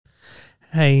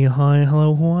Hey, hi,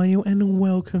 hello, how are you? And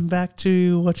welcome back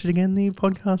to Watch It Again, the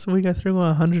podcast where we go through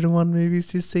 101 movies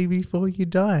to see before you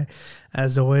die.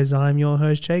 As always, I'm your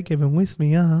host, Jacob, and with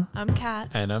me are... I'm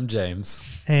Kat. And I'm James.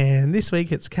 And this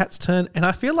week it's Kat's turn, and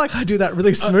I feel like I do that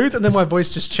really smooth, and then my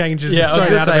voice just changes. Yeah, I was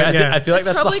straight going to out of say, it. I feel like It's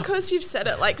that's probably because you've said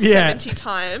it like Yeah. 70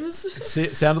 times.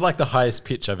 it sounded like the highest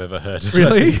pitch I've ever heard.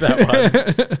 Really?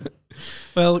 That one.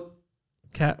 Well,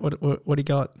 Kat, what do you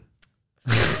got?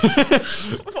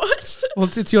 What? Well,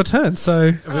 it's your turn,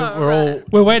 so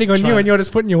We're waiting on you, Trying- and you're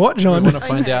just putting your watch all on. we want to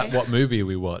find Okay. out what movie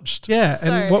we watched. Yeah,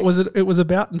 So- and what was it? It was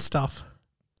about and stuff.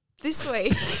 This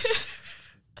week,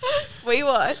 we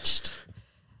watched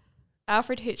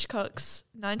Alfred Hitchcock's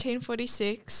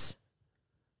 1946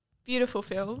 beautiful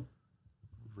film.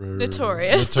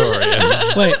 Notorious.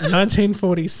 Notorious. Wait,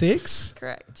 1946?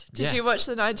 Correct. Did Yeah. you watch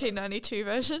the 1992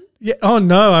 version? Yeah. Oh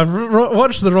no, I've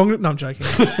watched the wrong. No, I'm joking.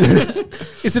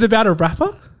 Is it about a rapper?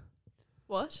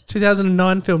 What?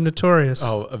 2009 film Notorious.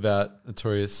 Oh, about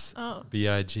Notorious Oh.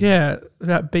 B.I.G.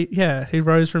 Yeah, who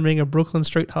rose from being a Brooklyn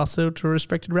street hustler to a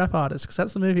respected rap artist. Because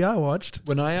that's the movie I watched.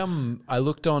 When I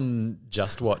looked on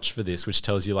Just Watch for this, which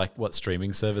tells you like what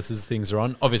streaming services things are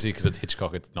on. Obviously, because it's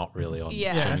Hitchcock, it's not really on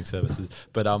Yeah. streaming services.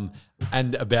 But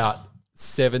and about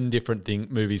 7 different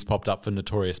movies popped up for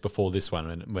Notorious before this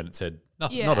one when it said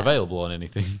not Yeah. available on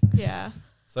anything. Yeah.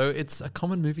 So it's a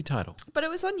common movie title. But it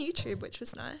was on YouTube, which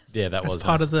was nice. Yeah, that As was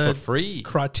part nice. of the for free.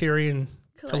 Criterion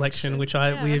collection, which we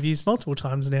Yeah. have used multiple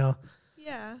times now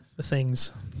Yeah. for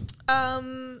things.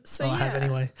 So I yeah. have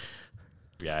anyway.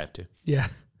 Yeah, I have to. Yeah.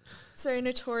 So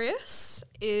Notorious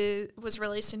was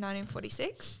released in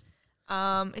 1946.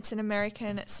 It's an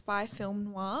American spy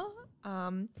film noir,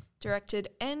 directed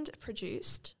and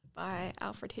produced by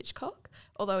Alfred Hitchcock,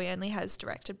 although he only has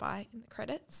directed by in the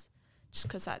credits, just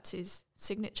because that's his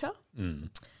signature.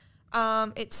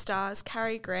 It stars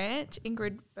Cary Grant,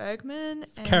 Ingrid Bergman,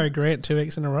 and Cary Grant 2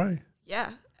 weeks in a row.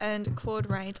 yeah, and Claude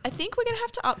Rains. I think we're going to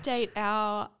have to update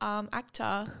our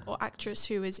actor or actress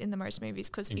who is in the most movies,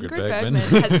 because Ingrid Ingrid Bergman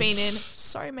Bergman. has been in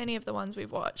so many of the ones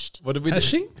we've watched. What did we Has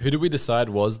she? Who did we decide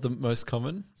was the most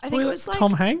common? I think it Probably was like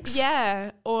Tom Hanks?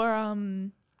 Yeah, or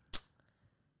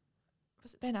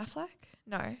was it Ben Affleck?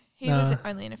 No, he was No.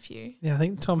 only in a few. Yeah, I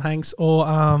think Tom Hanks or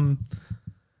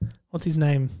what's his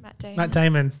name? Matt Damon. Matt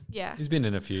Damon. Yeah. He's been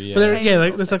in a few, yeah. But there- Damon's yeah,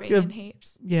 like, also there's like been a- in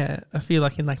heaps. Yeah, I feel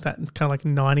like in like that kind of like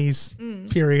 90s Mm.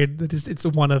 period that is it's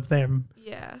one of them.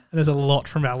 Yeah. And there's a lot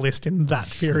from our list in that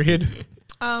period.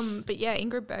 But yeah,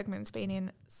 Ingrid Bergman's been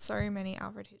in so many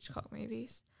Alfred Hitchcock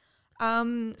movies.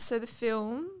 So the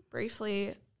film,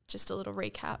 briefly, just a little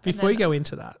recap. and Before you then- go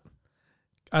into that,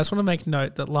 I just want to make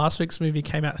note that last week's movie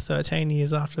came out 13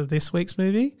 years after this week's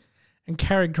movie, and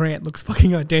Cary Grant looks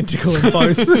fucking identical in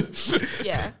both.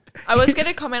 Yeah. I was going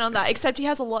to comment on that, except he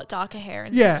has a lot darker hair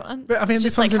in Yeah, this one. but I mean, It's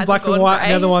this just, one's like, in hasn't black and gone white, and the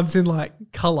grey. other one's in like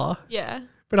color. Yeah.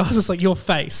 But I was just like, your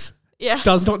face Yeah.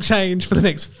 does not change for the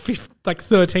next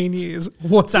 13 years.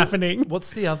 What's happening?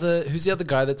 Who's the other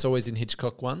guy that's always in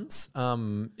Hitchcock ones?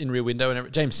 In Rear Window and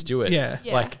everything? James Stewart. Yeah.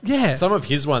 Yeah. Like Yeah. some of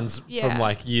his ones Yeah. from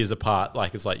like years apart,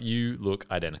 like it's like you look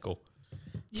identical.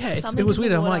 Yeah, Something it was in the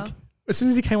weird. I'm water. like, as soon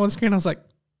as he came on screen, I was like,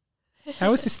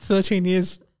 how is this 13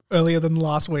 years earlier than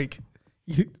last week?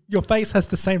 Your face has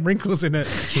the same wrinkles in it.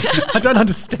 I don't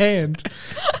understand.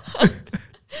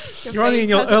 You're only in face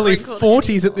your hasn't early wrinkled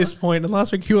 40s at anymore. this point, and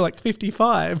last week you were like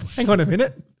 55. Hang on a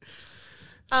minute.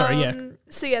 Sorry, yeah.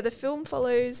 So yeah, the film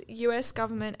follows U.S.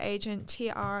 government agent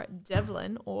T.R.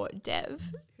 Devlin, or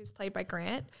Dev, who's played by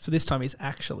Grant, So this time he's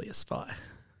actually a spy.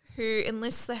 who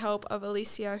enlists the help of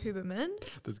Alicia Huberman,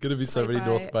 There's going to be so played many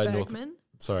North by North. Bergman.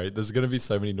 Sorry, there's going to be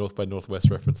so many North by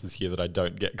Northwest references here that I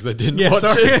don't get because I didn't Yeah, watch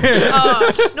sorry.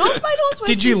 it. North by Northwest.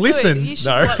 Did you is good. listen? You should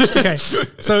No. watch it. Okay,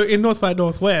 so in North by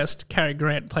Northwest, Cary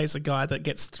Grant plays a guy that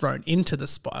gets thrown into the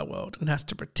spy world and has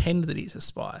to pretend that he's a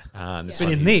spy. And this But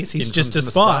one But in this, he's in just from a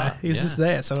the spy. start. He's Yeah. just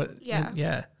there. So Yeah.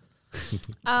 yeah.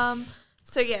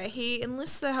 So yeah, he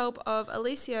enlists the help of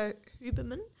Alicia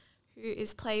Huberman, who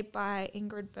is played by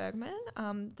Ingrid Bergman,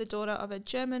 the daughter of a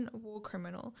German war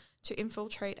criminal, to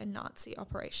infiltrate a Nazi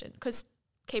operation. Because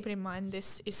keeping in mind,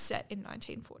 this is set in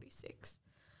 1946.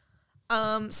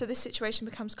 So this situation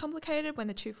becomes complicated when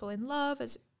the two fall in love,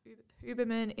 as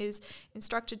Huberman is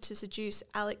instructed to seduce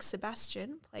Alex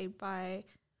Sebastian, played by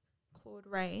Claude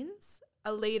Rains,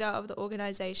 a leader of the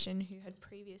organization who had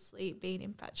previously been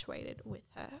infatuated with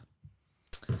her.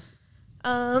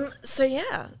 So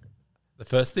yeah. The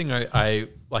first thing I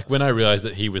like when I realized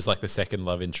that he was like the second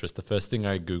love interest, the first thing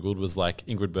I Googled was like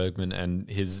Ingrid Bergman and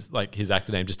his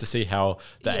actor name just to see how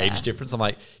the Yeah. age difference. I'm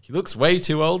like, he looks way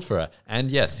too old for her.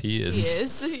 And yes, he is. He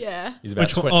is, yeah. He's about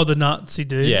Which one? Oh, the Nazi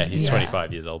dude. yeah, he's Yeah.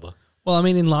 25 years older. Well, I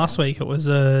mean, in last week, it was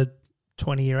a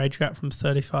 20-year age gap from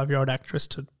 35-year-old actress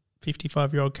to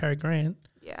 55-year-old Cary Grant.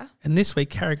 Yeah. And this week,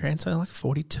 Cary Grant's only like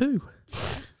 42.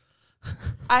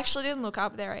 I actually didn't look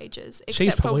up their ages, She's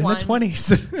except for probably in one her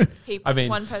 20s. I mean,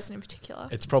 one person in particular.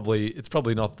 It's probably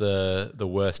not the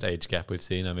worst age gap we've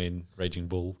seen. I mean, Raging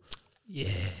Bull. Yeah.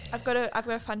 I've got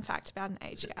a fun fact about an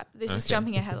age gap. This is Okay.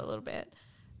 jumping ahead a little bit.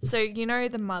 So you know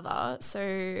the mother,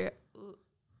 so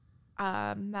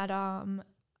Madame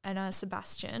Anna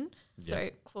Sebastian, so Yeah.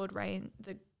 Claude Rains,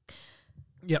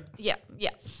 Yep. yeah,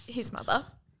 his mother.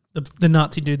 The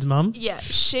Nazi dude's mum. Yeah,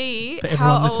 she. For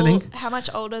everyone listening. How much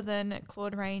older than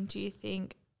Claude Rains do you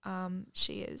think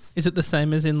she is? Is it the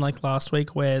same as in like last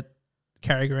week where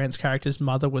Cary Grant's character's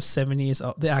mother was 7 years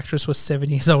old? The actress was 7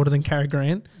 years older than Cary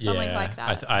Grant. Something like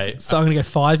that. So I'm going to go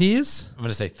 5 years. I'm going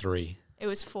to say 3. It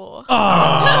was 4.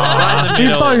 Oh, we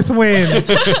both win.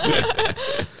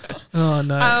 Oh,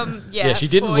 no. Yeah, she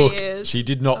didn't 4 look. years. She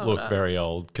did not look older. very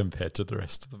old compared to the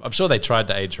rest of them. I'm sure they tried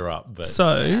to age her up, but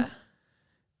So Yeah.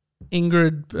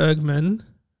 Ingrid Bergman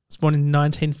was born in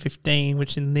 1915,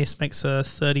 which in this makes her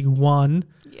 31.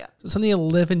 Yeah. So it's only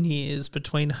 11 years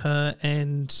between her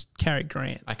and Cary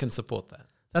Grant. I can support that.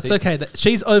 That's See- okay.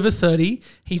 She's over 30.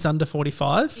 He's under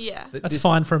 45. Yeah. That's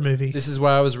fine for a movie. This is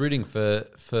why I was rooting for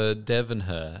Dev and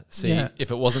her. See, Yeah. if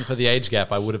it wasn't for the age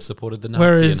gap, I would have supported the Nazi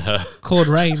Whereas in her, Claude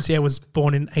Rains, was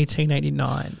born in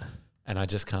 1889. and I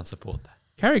just can't support that.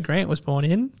 Cary Grant was born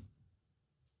in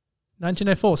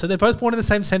 1904. So they're both born in the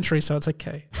same century, so it's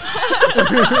okay.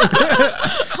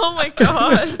 Oh my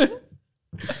god.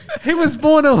 He was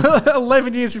born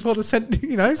 11 years before the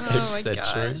century, Oh my Century.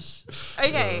 gosh.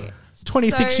 Okay. It's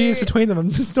 26 So- years between them. I'm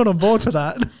just not on board for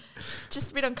that. Just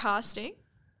a bit on casting.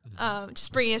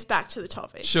 Just bringing us back to the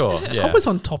topic. Sure, yeah. I was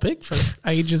on topic for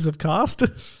ages of cast.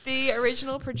 The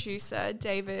original producer,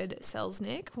 David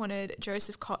Selznick, wanted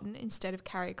Joseph Cotton instead of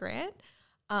Cary Grant.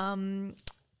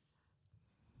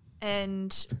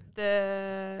 And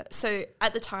so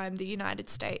at the time, the United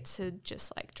States had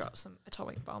just like dropped some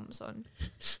atomic bombs on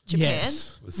Japan.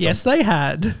 Yes. Was Yes, they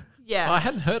had. Yeah. Oh, I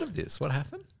hadn't heard of this. What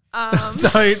happened?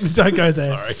 Don't go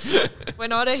there. Sorry. We're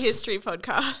not a history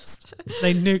podcast.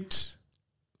 They nuked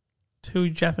 2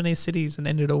 Japanese cities and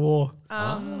ended a war.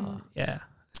 Yeah.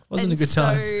 Wasn't a good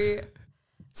time. So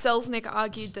Selznick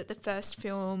argued that the first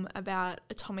film about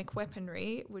atomic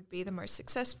weaponry would be the most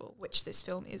successful, which this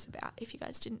film is about, if you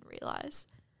guys didn't realise.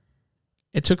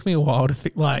 It took me a while to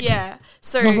think, Yeah.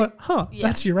 So I was like, yeah.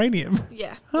 that's uranium.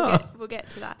 yeah, Huh. we'll get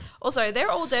to that. Also,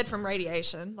 they're all dead from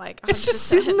radiation. Like 100%. It's just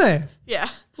sitting there. Yeah.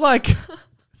 Like,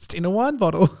 it's in a wine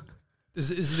bottle.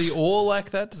 Is the ore like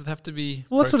that? Does it have to be?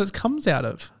 Well, that's what it comes out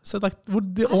of. So, like,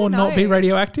 would the I ore don't not be know.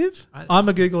 radioactive? I'm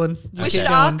a Googling. You We keep should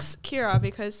going. ask Kira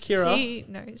because Kira? he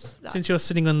knows that. Since you're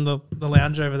sitting on the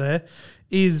lounge over there,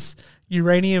 is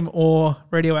uranium ore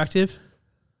radioactive?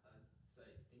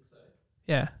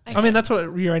 Yeah. I Okay. mean, that's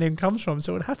what uranium comes from,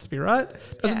 so it would have to be, right?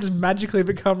 It doesn't Yeah. just magically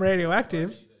become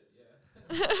radioactive.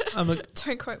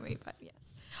 Don't quote me, but yes.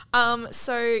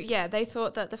 So yeah, they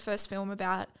thought that the first film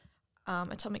about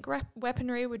atomic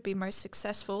weaponry would be most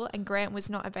successful, and Grant was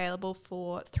not available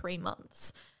for 3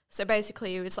 months. So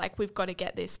basically, it was like, we've got to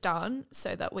get this done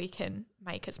so that we can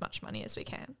make as much money as we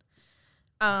can.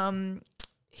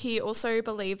 He also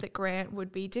believed that Grant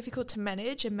would be difficult to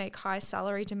manage and make high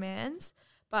salary demands,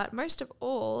 but most of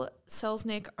all,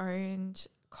 Selznick owned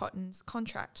Cotton's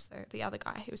contract, so the other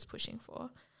guy he was pushing for.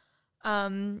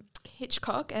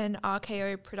 Hitchcock and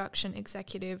RKO production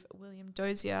executive William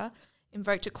Dozier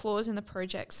invoked a clause in the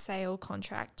project's sale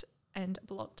contract and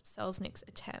blocked Selznick's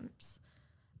attempts.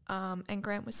 And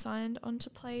Grant was signed on to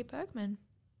play Bergman.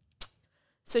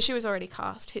 So she was already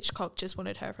cast. Hitchcock just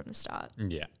wanted her from the start.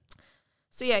 Yeah.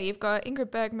 So yeah, you've got Ingrid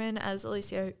Bergman as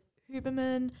Alicia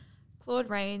Huberman, Claude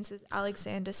Rains as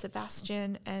Alexander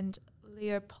Sebastian, and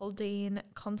Leopoldine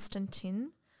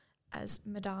Constantin as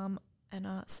Madame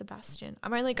Anna Sebastian.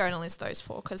 I'm only going to list those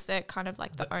 4 because they're kind of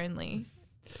like the only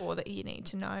 4 that you need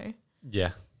to know.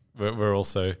 Yeah. We're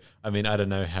also, I mean, I don't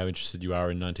know how interested you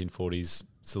are in 1940s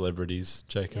celebrities,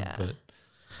 Jacob, Yeah. but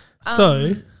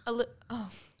So,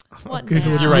 What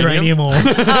Google now? Uranium. uranium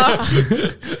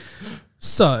ore.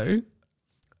 So,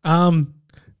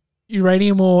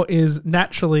 uranium ore is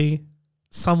naturally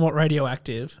somewhat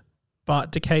radioactive,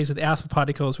 but decays with alpha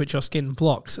particles, which your skin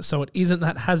blocks. So it isn't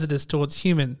that hazardous towards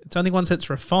human. It's only once it's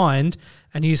refined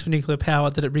and used for nuclear power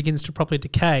that it begins to properly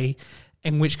decay,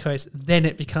 in which case then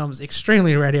it becomes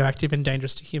extremely radioactive and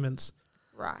dangerous to humans.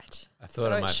 Right. I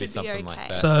thought it might be should something like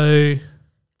that. So,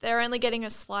 They're only getting a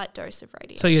slight dose of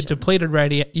radiation. so your depleted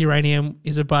uranium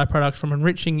is a byproduct from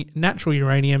enriching natural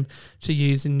uranium to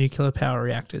use in nuclear power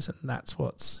reactors, and that's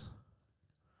what's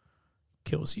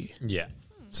kills you. Yeah.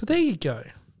 So there you go.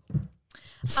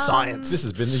 Science. This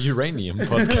has been the Uranium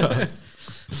Podcast.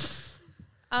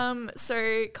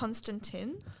 So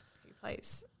Konstantin, who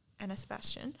plays Anna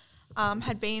Sebastian,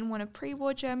 had been one of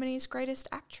pre-war Germany's greatest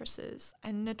actresses,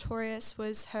 and Notorious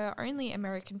was her only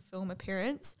American film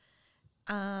appearance.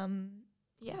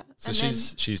 Yeah. So And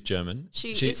she's German.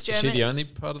 She Is is she German. the only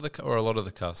part of or a lot of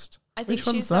the cast? I think Which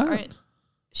one's she's that?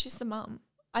 she's the mum.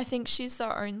 I think she's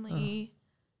the only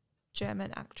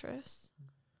German actress.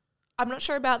 I'm not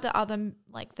sure about the other,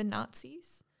 like the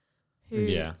Nazis. Who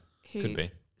Could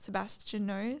be. Sebastian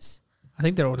knows. I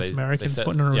think they're all just They Americans said-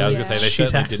 putting on a yeah, I was really gonna say they shit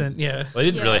certainly accent. Yeah. They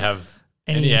didn't Yeah. really have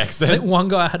any I accent. think one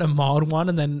guy had a mild one,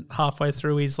 and then halfway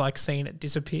through his like scene, it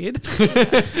disappeared.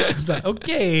 It's like,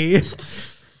 okay.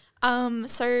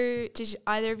 So did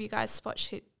either of you guys spot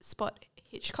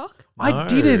Hitchcock? I No.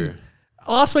 didn't.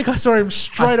 Last week I saw him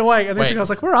straight away, and then wait. I was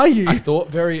like, "Where are you?" I thought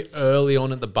very early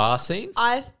on at the bar scene,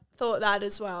 I thought that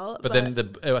as well. but then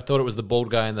I thought it was the bald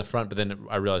guy in the front, but then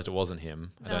I realized it wasn't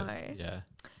him. No. Yeah.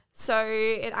 So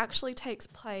it actually takes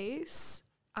place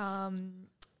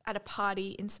at a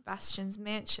party in Sebastian's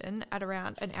mansion at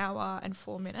around an hour and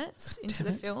 4 minutes into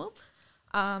the film.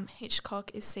 Hitchcock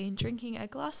is seen drinking a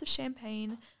glass of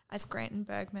champagne as Grant and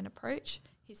Bergman approach.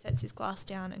 He sets his glass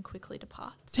down and quickly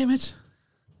departs. Damn it,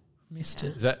 missed Yeah.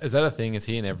 it. Is that a thing? Is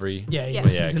he in every? Yeah, Yeah.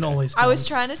 yes, Yeah, he's in okay. all his. I was films.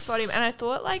 trying to spot him, and I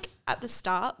thought like at the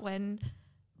start when,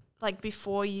 like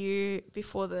before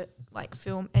the like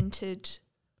film entered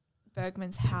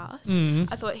Bergman's house,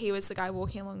 I thought he was the guy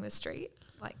walking along the street,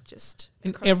 like just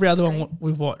In across every the other street. one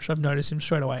we've watched, I've noticed him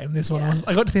straight away. And this one, Yeah.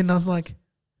 I got to the end, and I was like,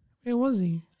 "Where was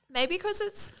he?" Maybe because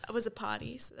it was a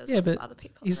party, so there's Yeah, lots of but other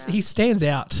people He around. stands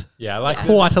out Yeah, I like. Yeah.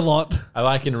 quite a lot. I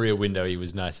like in Rear Window. He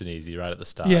was nice and easy right at the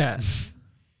start. Yeah.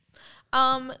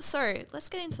 So let's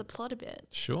get into the plot a bit.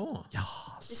 Sure.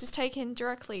 This is taken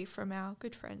directly from our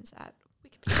good friends at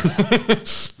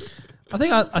Wikipedia.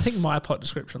 I think my plot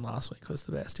description last week was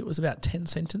the best. It was about 10 And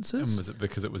sentences. was it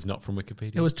because it was not from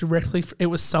Wikipedia? It was directly. It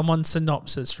was someone's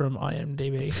synopsis from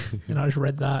IMDb, and I just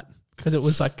read that because it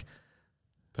was like,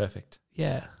 perfect.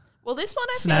 yeah, Well, this one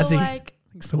I Snazzy. feel like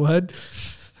that's the word.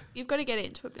 you've got to get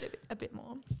into a bit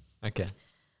more. Okay.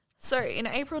 So, in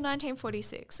April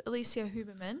 1946, Alicia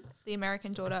Huberman, the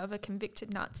American daughter of a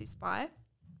convicted Nazi spy,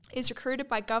 is recruited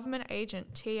by government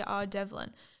agent T.R.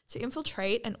 Devlin to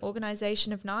infiltrate an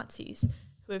organization of Nazis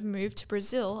who have moved to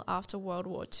Brazil after World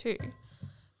War II.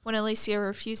 When Alicia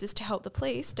refuses to help the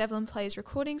police, Devlin plays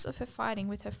recordings of her fighting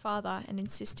with her father and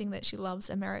insisting that she loves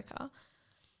America.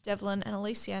 Devlin and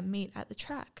Alicia meet at the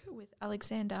track, with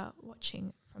Alexander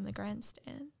watching from the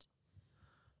grandstand.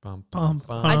 Bum,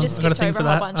 I just I've got a skipped thing over for a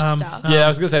whole that. bunch of stuff. Yeah, I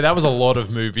was gonna say that was a lot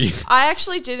of movie. I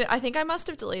actually didn't. I think I must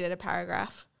have deleted a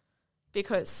paragraph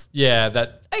because, Yeah,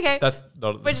 okay, that's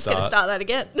not. At we're the just going to start that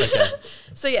again. Okay.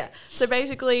 So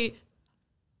basically,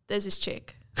 there's this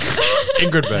chick.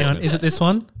 Ingrid Hang on, Bergman. is it this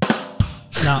one?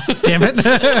 No, damn it!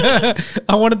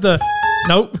 I wanted the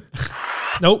nope.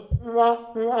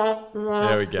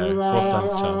 There we go. Fourth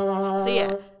time's charm. So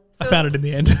yeah. I So found it in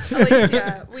the end.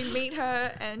 Alicia, we meet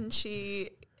her and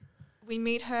we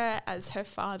meet her as her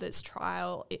father's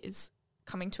trial is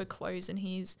coming to a close and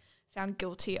he's found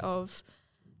guilty of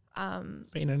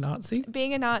Being a Nazi.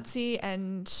 being a Nazi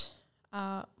and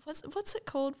what's it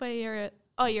called where you're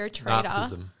a traitor.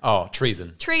 Nazism. Oh,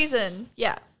 treason. Treason.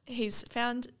 Yeah. He's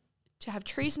found to have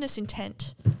treasonous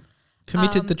intent.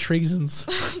 Committed the treasons.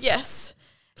 Yes.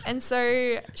 And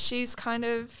so she's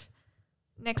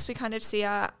next we kind of see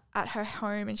her at her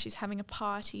home and she's having a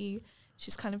party.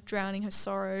 She's kind of drowning her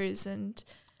sorrows and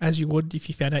As you would if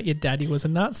you found out your daddy was a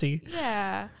Nazi.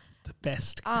 yeah. The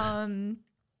best. And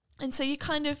so you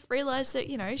kind of realize that,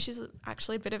 she's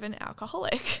actually a bit of an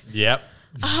alcoholic. Yep.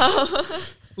 A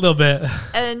little bit.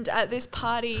 And at this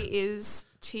party is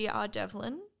T.R.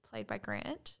 Devlin, played by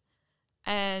Grant.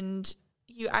 And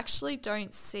you actually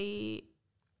don't see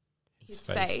his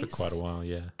face for quite a while.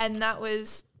 Yeah. And that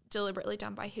was deliberately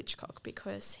done by Hitchcock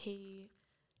because he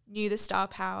knew the star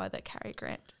power that Cary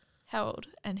Grant held,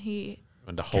 and he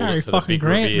And to hold Cary it for the fucking big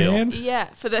Grant, reveal. man.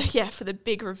 for the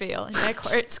big reveal in air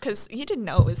quotes because you didn't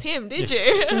know it was him, did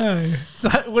you? No. So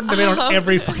that wouldn't have been on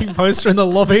every fucking poster in the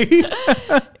lobby.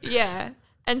 Yeah.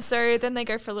 And so then they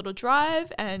go for a little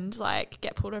drive and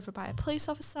get pulled over by a police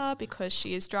officer because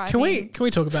she is driving Can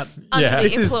we talk about under the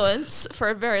This is influence for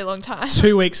a very long time.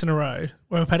 2 weeks in a row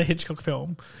where we've had a Hitchcock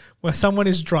film where someone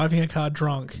is driving a car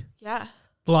drunk, Yeah.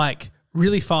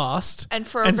 really fast And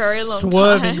for a very long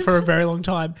swerving time. for a very long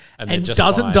time And and they're just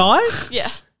doesn't fine. die? Yeah.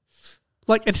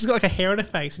 like, and she's got like a hair in her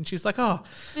face, and she's like, "Oh,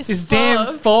 This this damn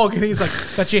fog." fog," and he's like,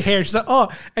 "That's your hair." And she's like, "Oh,"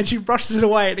 and she brushes it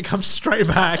away, and it comes straight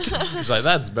back. He's like,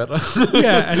 that's better.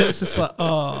 Yeah, and it's just like,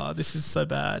 "Oh, this is so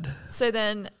bad." So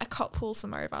then a cop pulls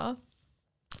them over.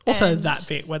 Also, And- that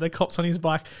bit where the cop's on his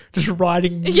bike, just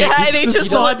riding, Yeah, and he just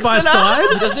side looks by at her. side.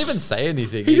 He doesn't even say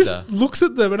anything He either. just looks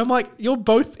at them, and I'm like, "You're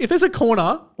both. If there's a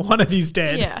corner, one of you's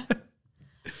dead." Yeah.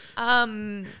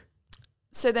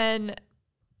 So then,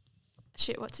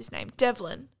 shit, what's his name?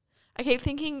 Devlin. I keep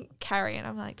thinking Carrie, and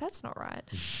I'm like, that's not right.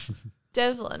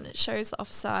 Devlin shows the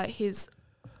officer his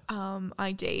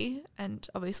ID, and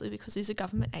obviously because he's a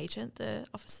government agent, the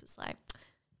officer's like,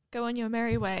 go on your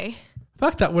merry way.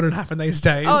 Fuck, that wouldn't happen these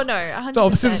days. Oh no, 100%. The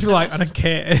officers were like, "I don't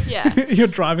care. Yeah. You're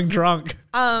driving drunk."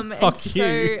 And Fuck so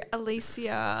you.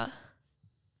 Alicia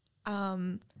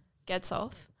gets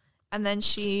off, and then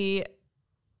she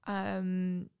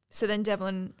so then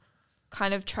Devlin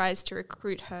kind of tries to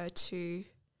recruit her to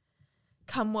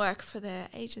come work for their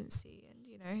agency, and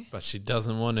you know, But she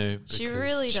doesn't want to. She because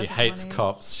really She doesn't hates want to.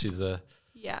 cops. She's a.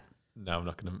 yeah. No, I'm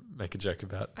not going to make a joke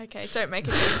about. Okay, don't make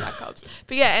a joke about cops.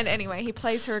 But yeah, and anyway, he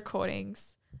plays her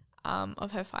recordings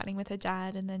of her fighting with her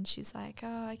dad, and then she's like,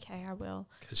 "Oh, okay, I will."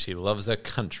 Because she loves her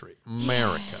country,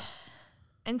 America.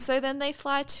 And so then they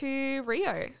fly to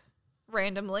Rio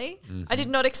randomly. Mm-hmm. I did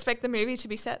not expect the movie to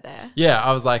be set there. Yeah,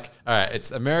 I was like, all right, it's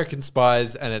American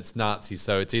spies and it's Nazis,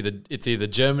 so it's either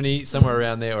Germany somewhere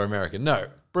around there or America. No,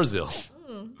 Brazil.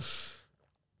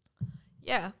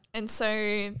 Yeah. And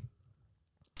so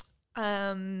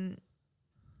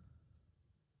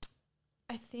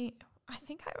I think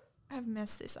I've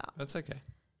messed this up. That's okay.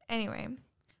 Anyway,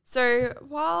 so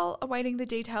while awaiting the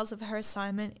details of her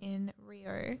assignment in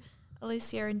Rio,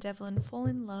 Alicia and Devlin fall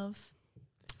in love.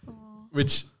 Aw.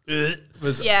 Which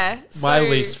was Yeah. my so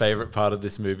least favorite part of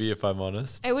this movie, if I'm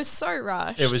honest. It was so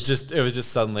rushed. It was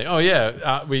just suddenly, oh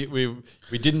yeah, we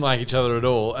didn't like each other at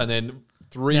all, and then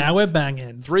Now we're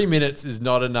banging. 3 minutes is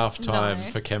not enough time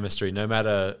No. for chemistry, no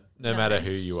matter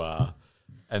who you are.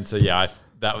 And so yeah,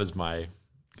 that was my You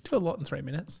do a lot in 3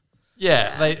 minutes.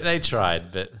 they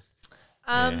tried, but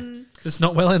Just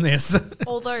not well in this.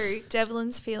 Although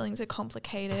Devlin's feelings are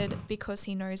complicated because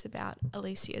he knows about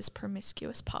Alicia's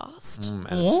promiscuous past. and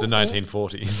it's the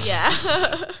 1940s.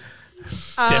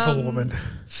 Yeah. Devil woman.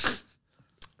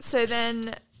 So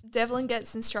then Devlin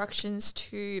gets instructions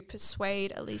to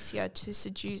persuade Alicia to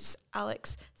seduce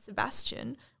Alex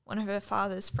Sebastian, one of her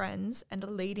father's friends and a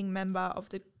leading member of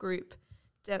the group.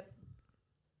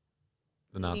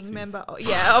 The Nazis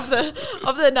Of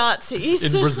the Nazis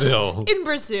in Brazil. In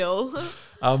Brazil.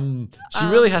 She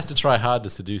really has to try hard to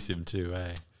seduce him too,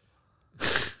 eh?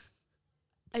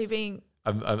 Are you being?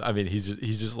 I mean, he's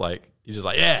just like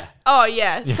yeah. Oh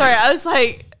yeah. Sorry, I was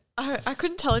like, I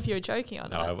couldn't tell if you were joking or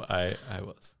not. No, I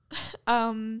was.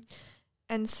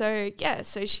 And so yeah,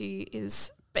 so she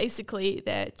is basically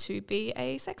there to be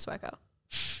a sex worker.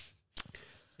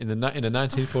 In a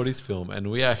 1940s film,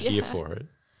 and we are here Yeah. for it.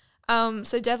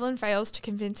 So Devlin fails to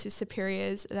convince his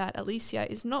superiors that Alicia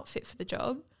is not fit for the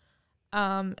job,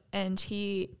 and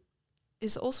he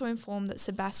is also informed that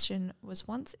Sebastian was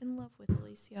once in love with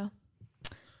Alicia.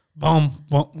 Hold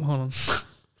on.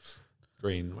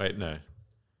 Green. Wait, no.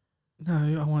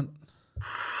 No, I want.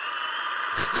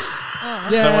 Oh.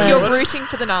 Yeah. You're rooting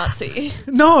for the Nazi.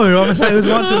 No, I was saying it was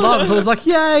once in love, so I was like,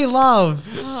 "Yay, love!"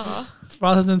 Oh,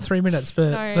 Rather than 3 minutes,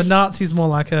 but No. the Nazi's more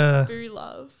like a. boo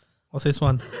love. What's this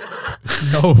one?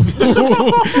 No,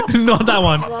 not that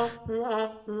one.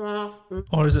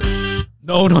 Or is it?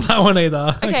 No, not that one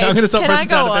either. Okay, I'm gonna stop can I pressing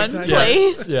go sound on, effects now.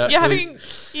 please? Yeah,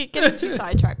 You're getting too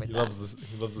sidetracked with He that.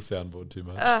 loves the soundboard too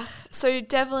much. So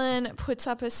Devlin puts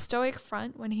up a stoic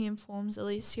front when he informs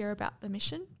Alicia about the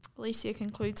mission. Alicia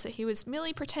concludes that he was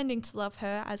merely pretending to love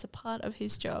her as a part of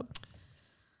his job.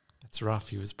 It's rough.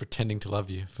 He was pretending to love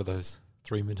you for those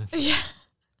 3 minutes. Yeah.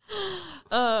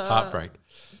 Heartbreak.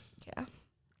 Yeah.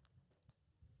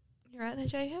 You right there,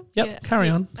 Jacob? Yep, Yeah. carry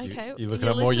on. Okay. You looking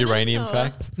up more listening, uranium or-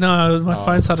 facts? No, my Oh.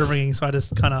 phone started ringing, so I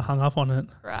just kind of hung up on it.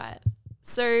 Right.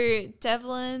 So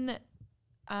Devlin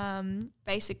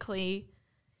basically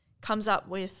comes up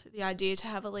with the idea to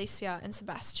have Alicia and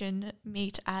Sebastian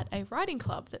meet at a riding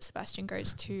club that Sebastian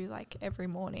goes to like every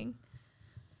morning,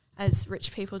 as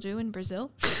rich people do in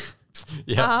Brazil.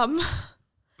 Yeah.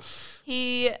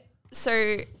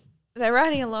 So they're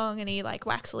riding along and he like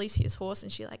whacks Alicia's horse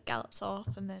and she like gallops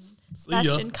off, and then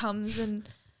Sebastian comes and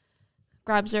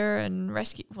grabs her and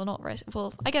rescues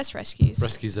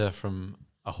Rescues her from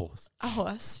a horse. a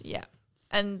horse, yeah.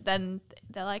 And then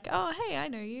they're like, "Oh, hey, I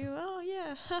know you. Oh,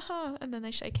 yeah, haha." And then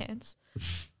they shake hands.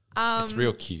 It's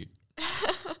real cute.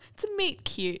 It's a meet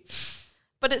cute.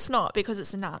 But it's not because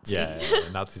it's a Nazi. Yeah,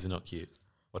 Nazis are not cute.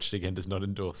 Watch It Again does not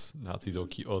endorse Nazis or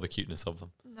the cuteness of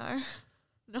them. No.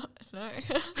 No.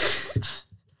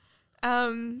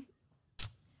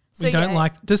 We don't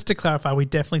like, just to clarify, we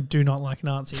definitely do not like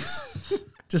Nazis.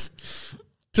 Just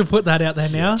to put that out there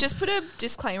now. Just put a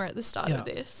disclaimer at the start Yeah. of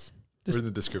this. We're in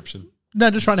the description. No,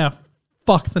 just right now.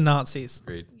 Fuck the Nazis.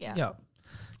 Agreed. Yeah. Yeah.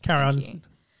 Carry on. Thank you.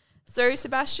 So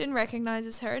Sebastian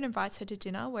recognizes her and invites her to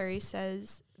dinner, where he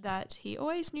says that he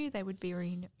always knew they would be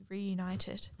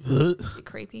reunited. Bit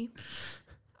creepy.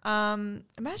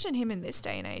 Imagine him in this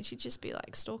day and age. He'd just be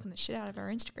like stalking the shit out of her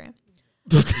Instagram.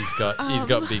 He's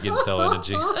got big incel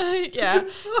energy. Yeah.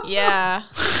 Yeah.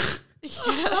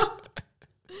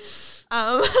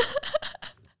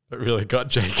 It really got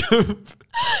Jacob.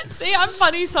 See, I'm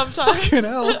funny sometimes. Fucking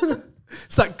hell.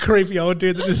 It's that creepy old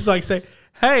dude that just like say,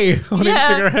 hey, on Yeah.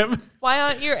 Instagram. Why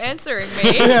aren't you answering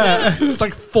me? Yeah. It's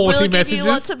like 40 We'll messages. give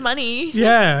you lots of money.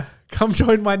 Yeah. Come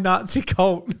join my Nazi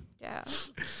cult. Yeah.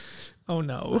 Oh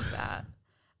no. That.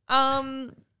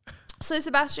 So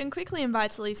Sebastian quickly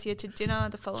invites Alicia to dinner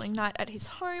the following night at his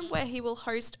home, where he will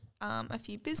host a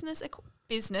few business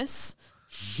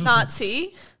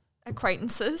Nazi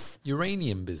acquaintances.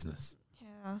 Uranium business.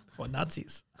 Yeah. For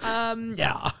Nazis.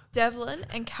 Yeah. Devlin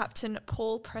and Captain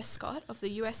Paul Prescott of the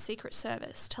US Secret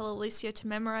Service tell Alicia to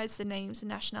memorize the names and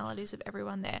nationalities of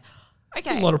everyone there.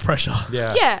 Okay. A lot of pressure.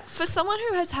 Yeah. Yeah, for someone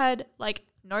who has had like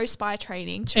no spy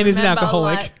training to And is an remember,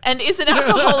 alcoholic. like, and is an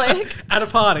alcoholic At a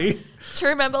party. to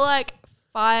remember like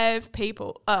 5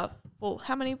 people. Well,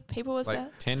 how many people was Like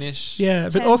that? 10-ish. Yeah.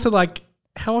 But 10. also like,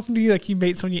 how often do you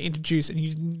meet someone you introduce and you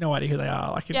have no idea who they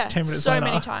are? Like Yeah, 10 minutes so later.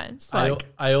 many times.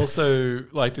 I also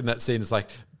liked in that scene, it's like,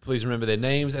 please remember their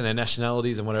names and their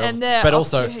nationalities and whatever And else. their But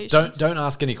also, occupation. don't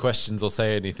ask any questions or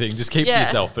say anything. Just keep to Yeah.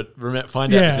 yourself, but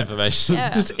find out this Yeah. information.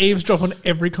 Yeah. Just eavesdrop on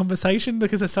every conversation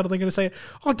because they're suddenly going to say,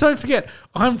 oh, don't forget,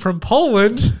 I'm from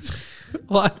Poland.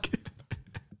 Like,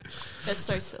 That's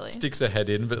so silly. Sticks her head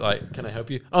in, but like, can I help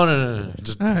you? Oh, no.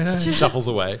 Just no. shuffles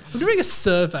away. I'm doing a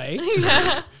survey.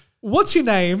 What's your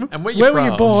name? And where were you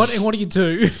from? born? And what do you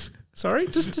do? Sorry,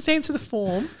 just answer the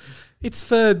form. It's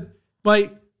for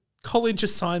my college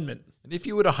assignment. And if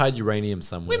you were to hide uranium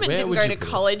somewhere, Women where didn't would go you to put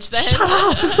it? college then.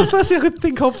 That's the first thing I could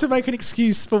think of to make an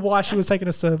excuse for why she was taking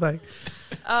a survey.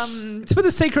 It's for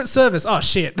the Secret Service. Oh,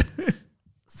 shit.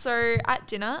 So at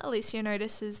dinner, Alicia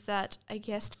notices that a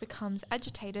guest becomes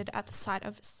agitated at the sight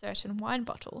of a certain wine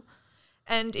bottle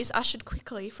and is ushered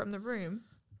quickly from the room.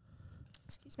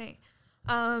 Excuse me.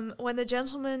 When the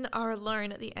gentlemen are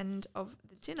alone at the end of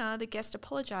the dinner, the guest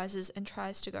apologizes and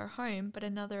tries to go home, but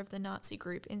another of the Nazi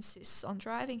group insists on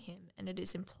driving him, and it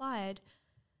is implied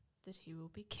that he will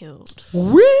be killed.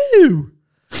 Woo!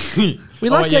 We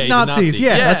like dead he's a Nazis. Nazi.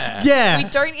 Yeah, Yeah. that's, yeah. We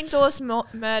don't endorse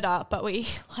murder, but we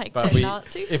like But dead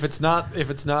Nazis. if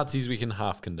it's Nazis, we can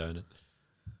half condone it.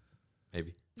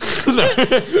 Maybe.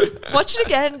 Watch It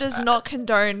Again does not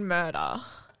condone murder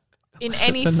in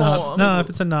any It's a Nazi. form. No, if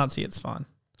it's a Nazi, it's fine.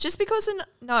 Just because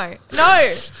no,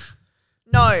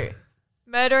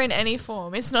 murder in any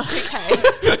form is not okay.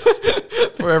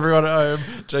 For everyone at home,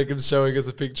 Jacob's showing us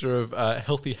a picture of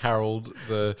Healthy Harold,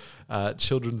 the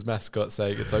children's mascot,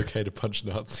 saying it's okay to punch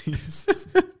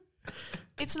Nazis.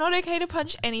 It's not okay to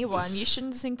punch anyone. You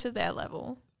shouldn't sink to their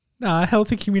level. No,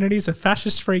 healthy communities are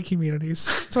fascist-free communities.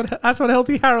 That's what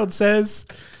Healthy Harold says.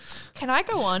 Can I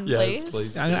go on, Yes, please?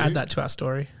 please. I'm going to add that to our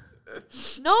story.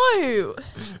 No.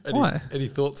 Why? Any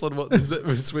thoughts on what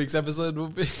this week's episode will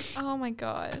be? Oh my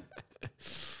god.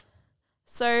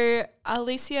 So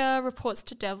Alicia reports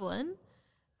to Devlin.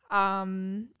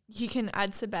 You can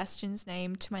add Sebastian's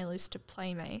name to my list of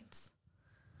playmates.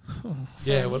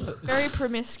 So Yeah, very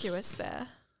promiscuous there.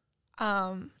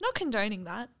 Not condoning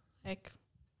that. Like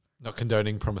not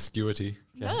condoning promiscuity.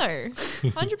 Okay. no,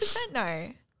 100%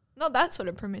 no. Not that sort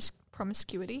of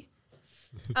promiscuity.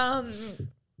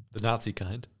 The Nazi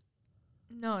kind.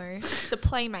 No, the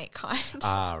playmate kind.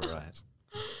 Right.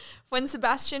 When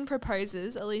Sebastian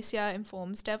proposes, Alicia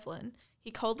informs Devlin.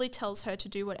 He coldly tells her to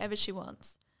do whatever she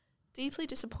wants. Deeply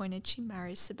disappointed, she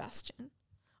marries Sebastian.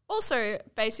 Also,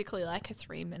 basically like a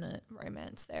 3-minute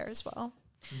romance there as well.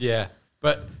 Yeah,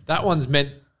 but that one's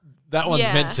meant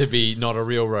Yeah. to be not a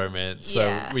real romance, so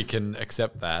Yeah. we can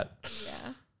accept that.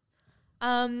 Yeah.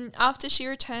 After she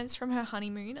returns from her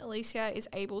honeymoon, Alicia is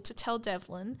able to tell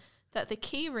Devlin that the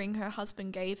key ring her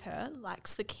husband gave her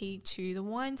lacks the key to the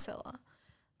wine cellar.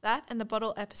 That and the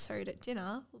bottle episode at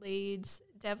dinner leads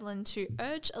Devlin to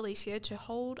urge Alicia to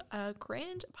hold a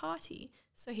grand party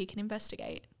so he can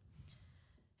investigate.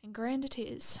 And grand it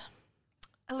is.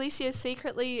 Alicia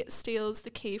secretly steals the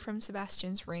key from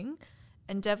Sebastian's ring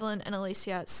and Devlin and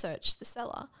Alicia search the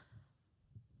cellar.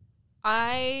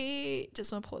 I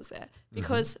just want to pause there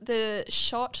because the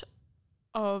shot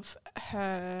of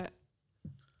her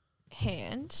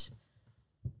hand.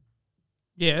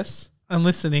 Yes, I'm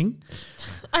listening.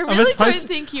 I really don't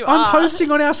think you are. I'm posting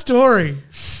on our story.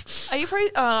 Are you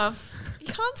you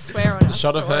can't swear on our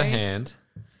Shot story. of her hand.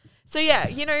 So yeah,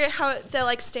 you know how they're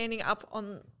like standing up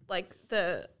on like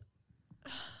the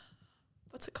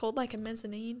what's it called, like a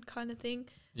mezzanine kind of thing,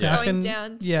 Yeah. going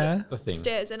down to The the thing.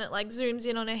 stairs, and it like zooms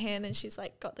in on her hand, and she's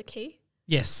like got the key.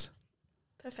 Yes.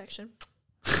 Perfection.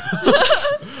 Then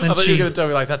I thought you she were going to tell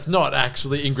me like that's not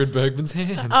actually Ingrid Bergman's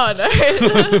hand. Oh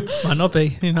no. might not be.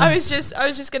 Who knows? I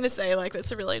was just gonna say like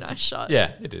that's a really nice shot.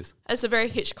 Yeah, it is. It's a very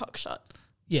Hitchcock shot.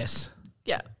 Yes.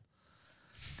 Yeah.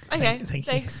 Okay. Thank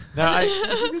you. Thanks. No,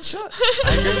 it's a good shot.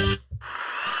 I agree.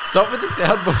 Stop with the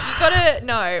soundboard. You gotta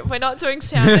no, we're not doing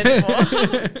sound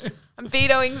anymore. I'm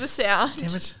vetoing the sound.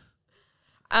 Damn it.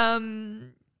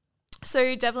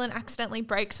 So Devlin accidentally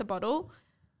breaks a bottle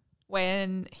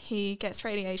when he gets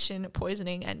radiation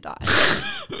poisoning and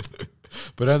dies.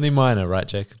 But only minor, right,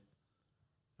 Jake?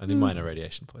 Only minor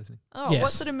radiation poisoning. Oh, what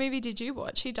Yes. sort of movie did you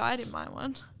watch? He died in my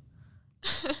one.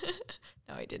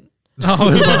 No, he didn't.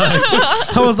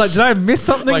 I was like, did I miss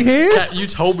something Like, here? Kat, you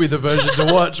told me the version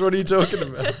to watch. What are you talking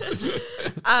about?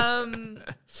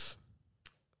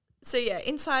 So yeah,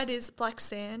 inside is black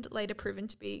sand, later proven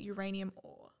to be uranium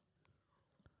ore.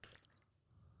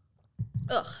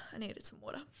 Ugh, I needed some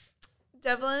water.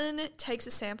 Devlin takes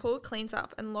a sample, cleans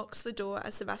up, and locks the door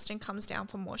as Sebastian comes down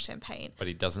for more champagne. But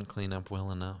he doesn't clean up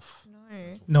well enough.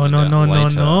 No.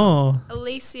 No.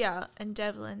 Alicia and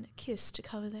Devlin kiss to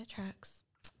cover their tracks.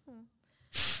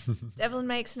 Devlin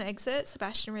makes an exit.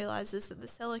 Sebastian realizes that the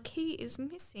cellar key is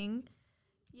missing,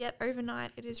 yet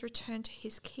overnight it is returned to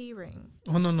his key ring.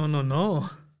 Oh, no.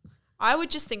 I would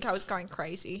just think I was going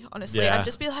crazy, honestly. Yeah. I'd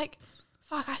just be like,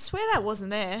 fuck, I swear that wasn't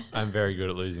there. I'm very good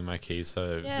at losing my keys,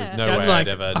 so Yeah. there's no Yeah, way like, I'd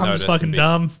ever I'm notice. just fucking this.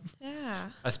 dumb. Yeah.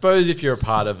 I suppose if you're a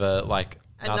part of a like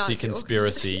A Nazi Nazi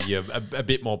conspiracy, you're a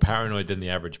bit more paranoid than the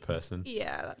average person.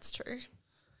 Yeah, that's true.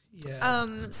 Yeah.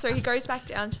 So he goes back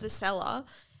down to the cellar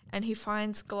and he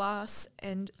finds glass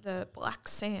and the black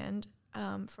sand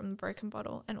from the broken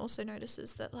bottle, and also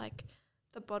notices that like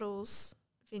the bottle's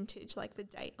vintage, like the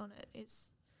date on it is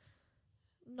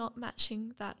not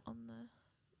matching that on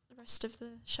the rest of the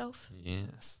shelf.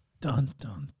 Yes. Dun,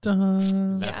 dun,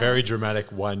 dun. That Yeah. very dramatic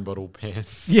wine bottle pan.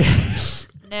 Yeah.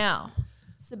 Now,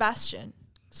 Sebastian,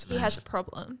 he has a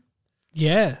problem.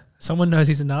 Yeah. Someone knows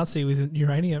he's a Nazi with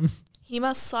uranium. He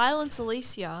must silence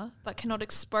Alicia, but cannot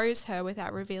expose her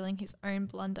without revealing his own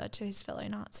blunder to his fellow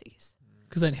Nazis.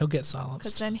 Because then he'll get Because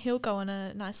silenced. then he'll go on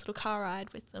a nice little car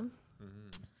ride with them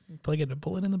Probably get a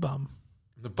bullet in the bum.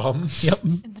 The bomb Yep.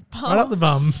 in the pub. Right up the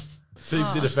bum.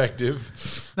 seems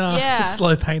ineffective. No, Yeah. it's a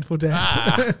slow, painful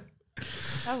death.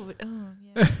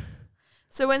 Yeah.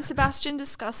 So when Sebastian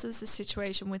discusses the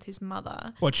situation with his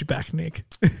mother, Watch your back, Nick.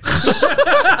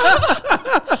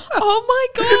 oh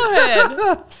my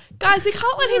god, guys, we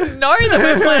can't let him know that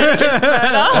we're planning his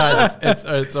murder. Guys,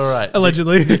 it's all right.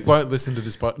 Allegedly. Nick won't listen to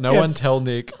this pod. No Yes. one tell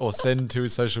Nick or send to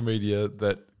his social media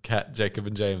that Kat, Jacob,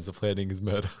 and James are planning his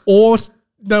murder. Or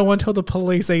no one tell the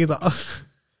police either.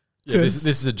 Yeah, this 'Cause-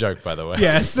 is a joke, by the way.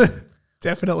 Yes.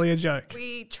 Definitely a joke.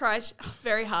 We tried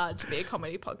very hard to be a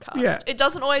comedy podcast. Yeah. It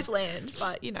doesn't always land,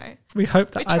 but you know. We hope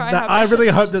that, We try our I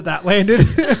really best. hope that landed.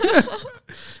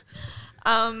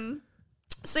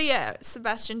 So yeah,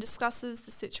 Sebastian discusses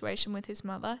the situation with his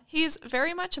mother. He is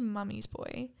very much a mummy's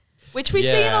boy, which we see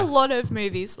in Yeah. a lot of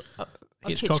movies of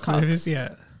Hitchcock Hitchcock's. movies,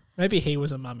 yeah. Maybe he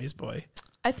was a mummy's boy.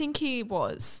 I think he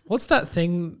was. What's that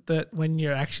thing that when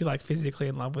you're actually like physically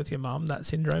in love with your mum, that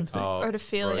syndrome thing? Oh,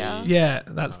 Rhodophilia. Brody. Yeah,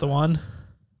 that's the one.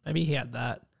 Maybe he had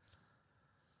that.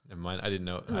 Never mind. I didn't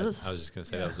know. I was just going to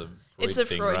say that was a Freud It's a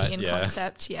thing, Freudian right? Yeah.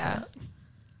 concept, yeah.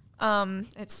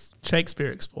 It's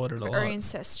Shakespeare explored it a lot. very I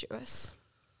incestuous.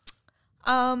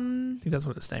 think that's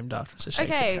what it's named after. It's a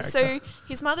Shakespeare Okay, character. so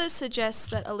his mother suggests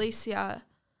that Alicia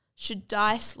should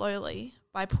die slowly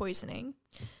by poisoning.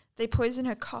 They poison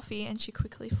her coffee and she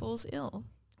quickly falls ill.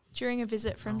 During a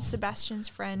visit from Sebastian's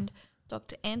friend,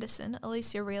 Dr. Anderson,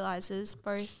 Alicia realizes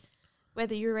both where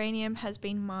the uranium has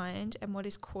been mined and what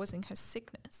is causing her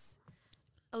sickness.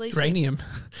 Uranium.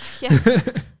 Yeah.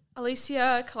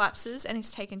 Alicia collapses and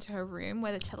is taken to her room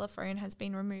where the telephone has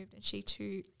been removed and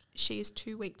she is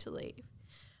too weak to leave.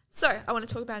 So I want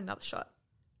to talk about another shot.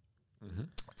 Mm-hmm.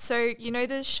 So you know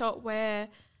the shot where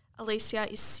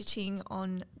Alicia is sitting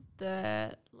on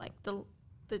the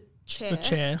chair, The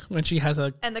chair when she has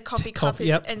a and the coffee Coffee, cup is,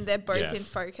 yep. and they're both Yeah. in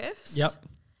focus. Yep.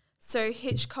 So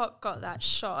Hitchcock got that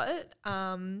shot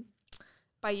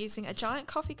by using a giant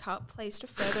coffee cup placed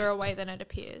further away than it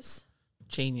appears.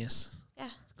 Genius. Yeah.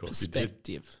 Of course he did.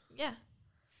 Perspective. Yeah.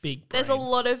 Big brain. There's a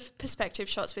lot of perspective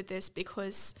shots with this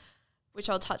because, which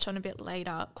I'll touch on a bit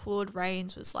later, Claude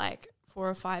Rains was like 4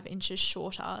 or 5 inches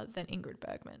shorter than Ingrid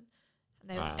Bergman.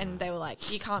 And they were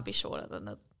like, you can't be shorter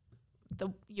than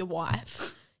your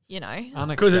wife, you know?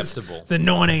 Unacceptable. The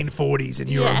 1940s and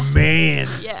you're Yeah. a man.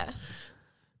 Yeah.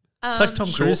 It's like Tom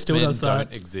Short Cruise still men does that.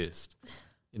 don't exist.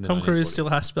 In the Tom Cruise 1940s. still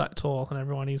has to be like tall, and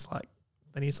everyone he's like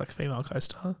a female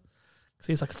co-star because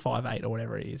he's like 5'8" or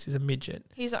whatever he is. He's a midget.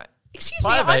 He's like, excuse me,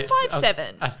 I'm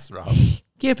 5'7". That's rough.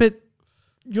 Yeah, but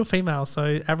you're female,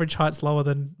 so average height's lower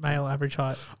than male average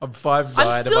height. I'm 5'9".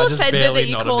 I'm still am I just offended barely that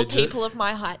you not call a midget? people of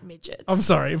my height midgets. I'm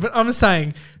sorry, but I'm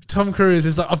saying Tom Cruise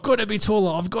is like, I've got to be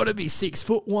taller. I've got to be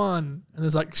 6'1", and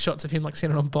there's like shots of him like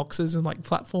standing on boxes and like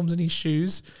platforms in his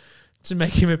shoes to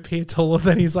make him appear taller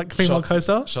than his like female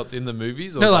co-star. Shots in the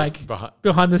movies? Or No, like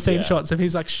behind the scene Yeah. shots of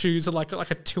his like shoes are like a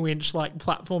 2-inch like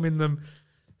platform in them,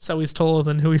 so he's taller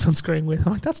than who he's on screen with.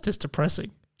 I'm like, that's just depressing.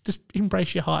 Just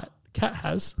embrace your height. Kat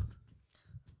has.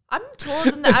 I'm taller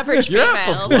than the average You're out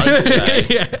for female. blood today.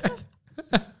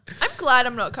 Yeah, I'm glad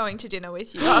I'm not going to dinner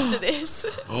with you after this.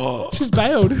 she's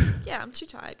bailed. Yeah, I'm too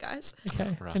tired, guys. Okay,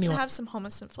 Right. I'm anyway. gonna have some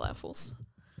hummus and falafel's.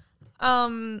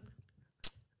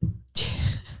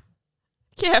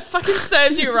 Yeah, fucking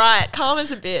serves you right. Calm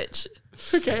as a bitch.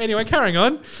 Okay, anyway, carrying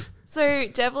on. So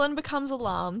Devlin becomes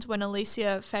alarmed when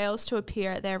Alicia fails to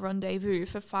appear at their rendezvous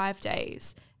for 5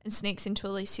 days and sneaks into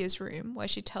Alicia's room where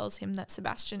she tells him that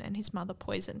Sebastian and his mother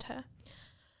poisoned her.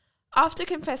 After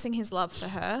confessing his love for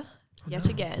her, yet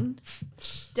again,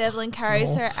 Devlin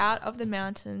carries her out of the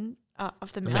mountain.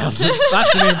 That's an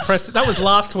impressive. That was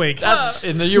last week. That's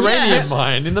in the uranium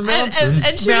mine in the mountain.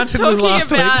 And she Mountain was was talking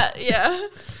last week. about, yeah.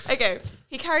 Okay,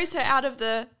 he carries her out of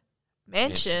the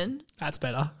mansion That's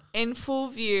better. in full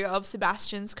view of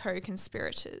Sebastian's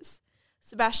co-conspirators.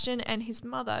 Sebastian and his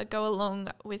mother go along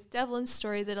with Devlin's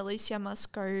story that Alicia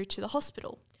must go to the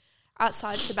hospital.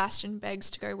 Outside, Sebastian begs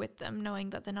to go with them, knowing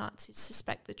that the Nazis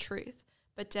suspect the truth.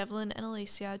 But Devlin and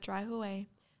Alicia drive away,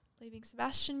 leaving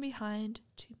Sebastian behind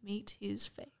to meet his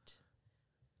fate.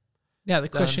 Now the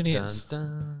question Dun, is, dun,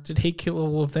 dun. did he kill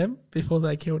all of them before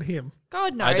they killed him?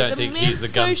 God, no. I don't think he's the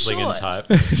gunslinging type.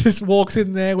 Just walks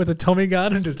in there with a Tommy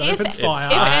gun and just opens fire.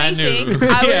 If I anything, knew.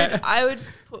 Yeah. I would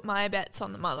put my bets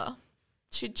on the mother.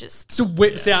 She'd just Just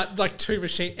whips out like 2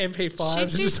 machine MP5s and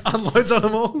She'd just do- unloads on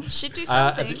them all. she'd do I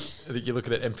something. think you're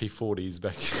looking at MP40s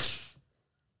back.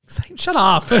 Shut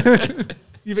up.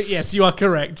 Yeah, but yes, you are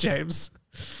correct, James.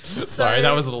 Sorry,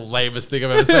 that was the lamest thing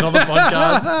I've ever said on the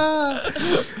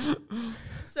podcast.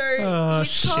 So Oh,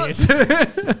 Hitchcock,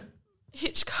 shit.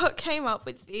 Hitchcock came up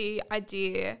with the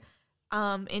idea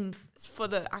for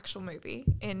the actual movie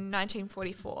in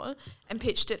 1944 and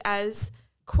pitched it as,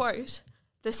 quote,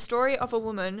 the story of a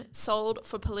woman sold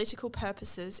for political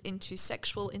purposes into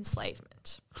sexual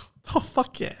enslavement. Oh,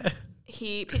 fuck yeah.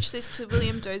 He pitched this to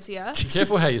William Dozier,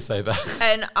 Careful how you say that.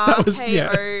 an was-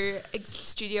 RKO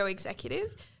studio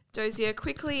executive. Dozier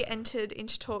quickly entered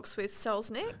into talks with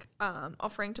Selznick,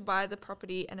 offering to buy the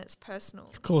property and its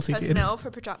course he did. personnel for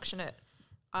production at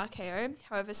RKO.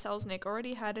 However, Selznick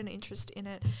already had an interest in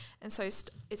it, and so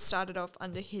it started off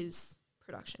under his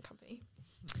production company.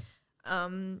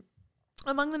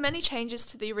 Among the many changes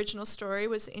to the original story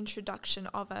was the introduction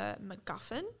of a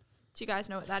MacGuffin. Do you guys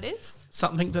know what that is?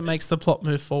 Something that makes the plot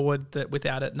move forward that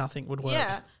without it nothing would work.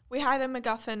 Yeah, we had a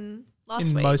MacGuffin last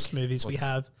In week. most movies we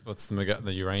have. What's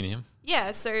the uranium?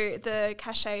 Yeah, so the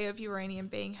cachet of uranium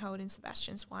being held in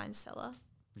Sebastian's wine cellar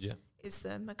Yeah. is the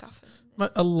MacGuffin.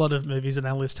 A lot of movies on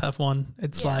our list have one.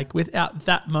 It's Yeah. like without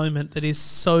that moment that is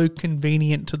so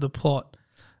convenient to the plot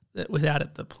that without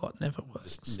it the plot never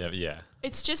works. Yeah.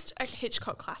 It's just a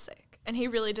Hitchcock classic, and he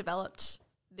really developed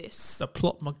this. The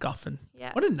plot MacGuffin.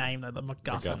 Yeah. What a name though, the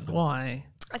MacGuffin. MacGuffin. Why?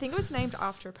 I think it was named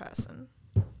after a person.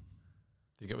 I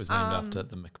think it was named after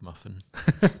the McMuffin.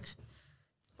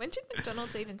 When did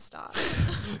McDonald's even start?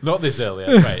 Not this early.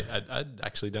 Wait, I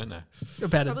actually don't know.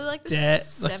 About Probably like the debt.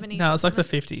 70s No, or it's like the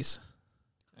something. 50s.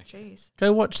 Jeez.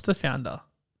 Go watch The Founder.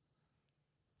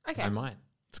 Okay. I might.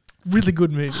 Really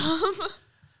good movie.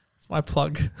 It's my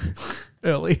plug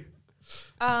early.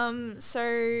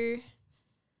 So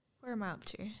where am I up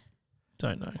to?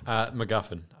 Don't know.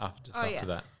 MacGuffin. After Oh, yeah.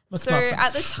 that. So McMuffins.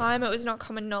 at the time, it was not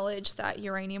common knowledge that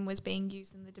uranium was being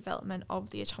used in the development of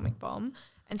the atomic bomb,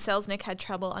 and Selznick had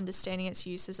trouble understanding its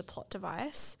use as a plot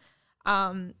device.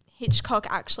 Hitchcock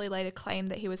actually later claimed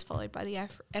that he was followed by the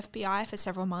FBI for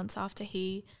several months after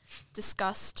he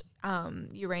discussed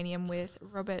uranium with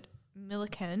Robert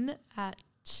Millikan at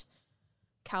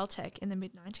Caltech in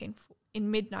mid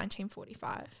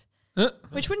 1945,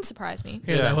 which wouldn't surprise me.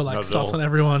 Yeah, they were like not at sus all. on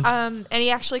everyone. And he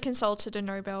actually consulted a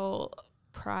Nobel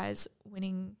Prize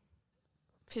winning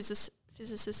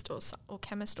physicist or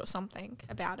chemist or something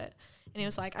about it. And he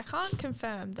was like, I can't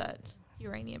confirm that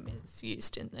uranium is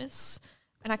used in this.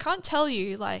 And I can't tell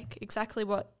you like exactly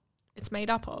what it's made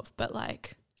up of, but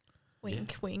like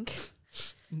wink, wink.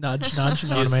 Nudge, nudge. You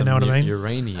know Here's what I mean? some Know what I mean?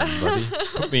 uranium, buddy.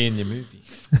 Put me in your movie.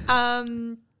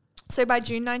 So by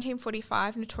June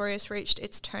 1945, Notorious reached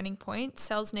its turning point.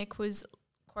 Selznick was,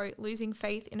 quote, losing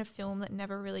faith in a film that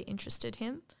never really interested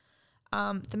him.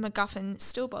 The MacGuffin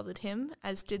still bothered him,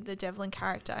 as did the Devlin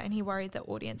character, and he worried that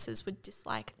audiences would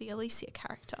dislike the Alicia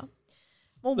character.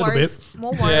 More Little worries.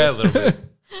 More Yeah, a worries. little bit.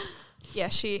 Yeah,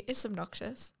 she is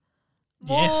obnoxious.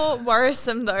 Yes. More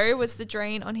worrisome though was the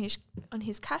drain on his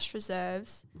cash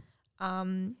reserves,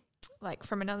 like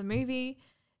from another movie,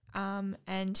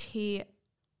 and he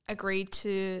agreed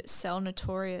to sell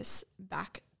Notorious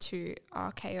back to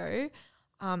RKO,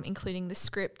 including the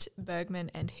script, Bergman,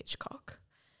 and Hitchcock.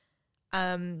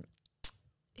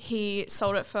 He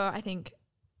sold it for I think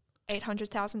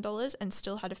 $800,000 and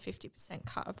still had a 50%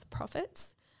 cut of the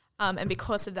profits. And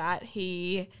because of that,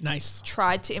 he Nice.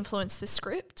 tried to influence the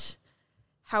script.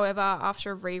 However,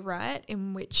 after a rewrite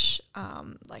in which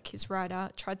like his writer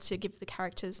tried to give the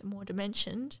characters more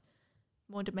dimension,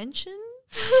 it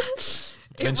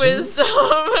was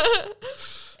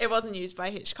it wasn't used by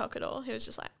Hitchcock at all. He was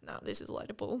just like, no, this is a load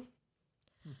of bull.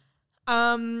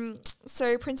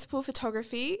 So principal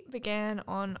photography began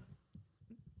on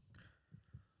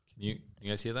Can you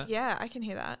guys hear that? yeah, I can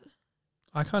hear that.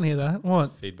 I can't hear that.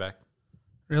 What? Feedback.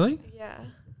 Really? Yeah.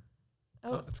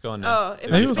 Oh, it's gone now. Oh,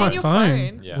 it Maybe must it was be my your phone.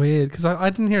 phone. Yeah. Weird, because I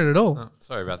didn't hear it at all. Oh,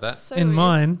 sorry about that. So In weird.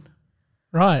 mine.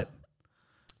 Right.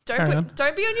 Carry on.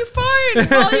 Don't be on your phone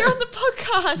while you're on the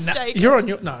podcast, Nah, Jake. you're on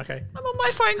your... No, okay. I'm on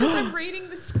my phone because I'm reading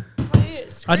the script.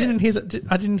 I didn't hear that.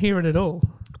 I didn't hear it at all.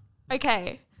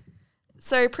 Okay.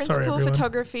 So principal everyone.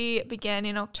 photography began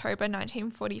in October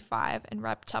 1945 and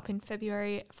wrapped up in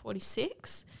February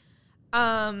 46.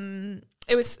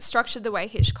 It was structured the way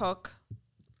Hitchcock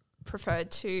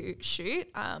preferred to shoot,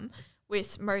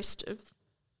 with most of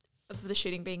the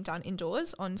shooting being done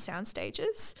indoors on sound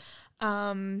stages,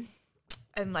 and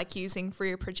like using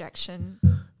rear projection.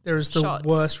 There is the Shots.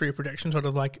 worst rear projection, sort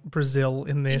of like Brazil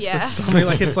in this. Yeah. Or something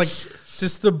like it's like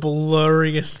just the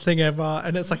blurriest thing ever.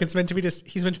 And it's like it's meant to be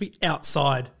he's meant to be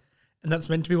outside. And that's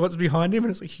meant to be what's behind him.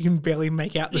 And it's like you can barely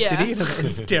make out the Yeah. city. And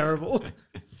it's terrible.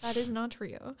 That is not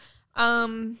real.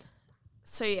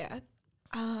 So yeah.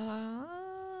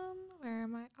 Where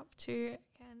am I up to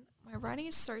again? My writing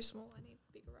is so small. I need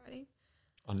bigger writing.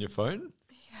 On your phone?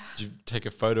 Did you take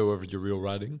a photo of your real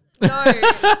writing? No,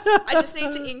 I just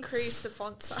need to increase the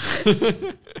font size.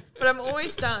 But I'm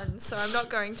almost done, so I'm not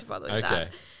going to bother with Okay. that.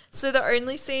 So the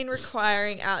only scene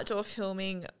requiring outdoor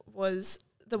filming was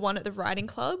the one at the writing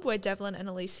club where Devlin and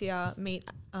Alicia meet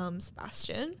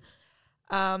Sebastian.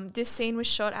 This scene was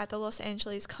shot at the Los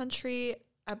Angeles Country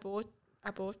I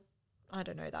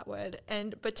don't know that word,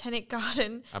 and Botanic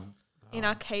Garden in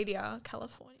Arcadia,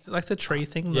 California. Is it like the tree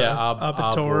thing? Yeah, The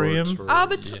arboretum.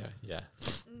 Yeah.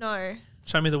 No.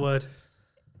 Show me the word.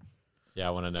 Yeah,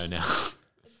 I want to know now.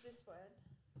 It's this word.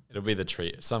 It'll be the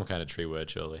tree, some kind of tree word,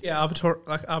 surely. Yeah, arboretum,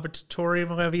 or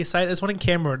however you say it. There's one in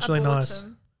Canberra. It's really nice.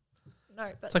 Arboretum. No,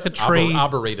 that It's like a doesn't- tree.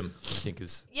 Arboretum, I think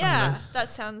is. Yeah,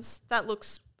 that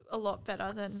looks a lot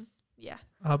better than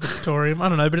Arboretum. I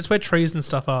don't know, but it's where trees and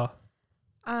stuff are.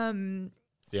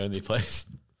 It's the only place.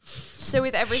 So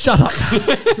with everything, Shut up.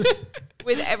 Sorry.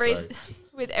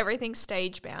 with everything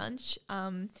stage bound,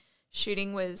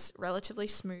 shooting was relatively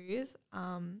smooth,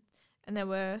 and there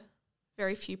were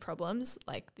very few problems.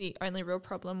 Like the only real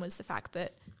problem was the fact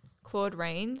that Claude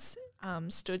Rains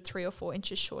stood 3 or 4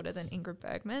 inches shorter than Ingrid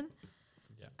Bergman.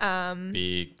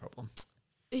 Big problem.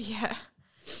 Yeah.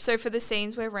 So for the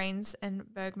scenes where Rains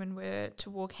and Bergman were to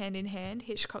walk hand in hand,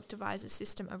 Hitchcock devised a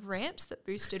system of ramps that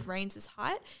boosted Rains'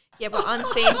 height, yet were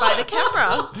unseen by the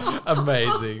camera.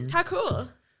 Amazing. How cool.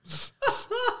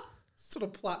 Sort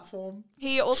of platform.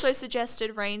 He also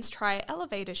suggested Rains try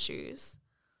elevator shoes.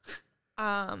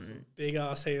 Big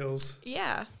ass heels.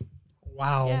 Yeah.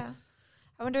 Wow. Yeah.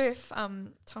 I wonder if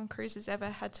Tom Cruise has ever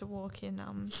had to walk in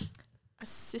a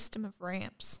system of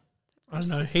ramps. I don't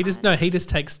know. His He height. just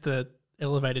takes the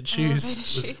elevated shoes. Elevator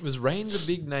shoes. Was Rains a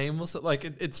big name? Was it like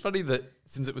it's funny that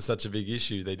since it was such a big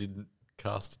issue, they didn't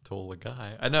cast a taller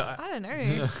guy. I know. I don't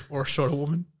know. Or a shorter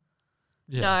woman.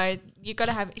 No, you got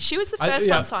to have. She was the I- first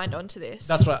yeah. one signed on to this.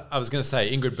 That's what I was going to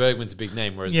say. Ingrid Bergman's a big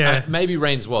name, whereas Yeah. maybe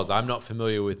Rains was. I'm not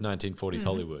familiar with 1940s Mm.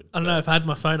 Hollywood. I don't know. If I had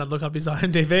my phone, I'd look up his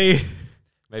IMDb.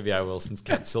 Maybe I will, since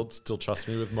Kat still trusts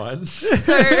me with mine.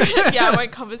 So yeah, I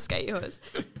won't confiscate yours.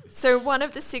 So one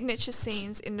of the signature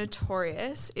scenes in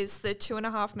Notorious is the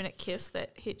 2.5-minute kiss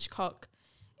that Hitchcock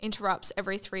interrupts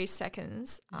every 3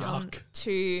 seconds Yuck.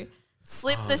 to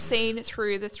slip the scene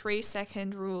through the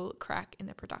 3-second rule crack in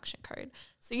the production code.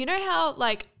 So you know how,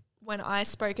 like, when I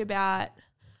spoke about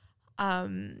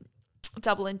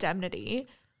Double Indemnity,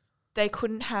 they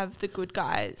couldn't have the good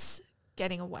guys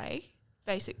getting away.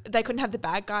 They couldn't have the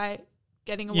bad guy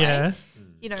getting away. Yeah.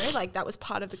 You know, like that was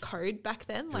part of the code back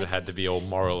then. Because Like, it had to be all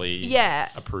morally yeah.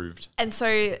 approved. And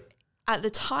so at the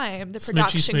time, the Smoochy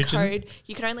production smoochin'. code,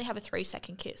 you could only have a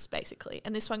 3-second kiss, basically.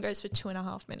 And this one goes for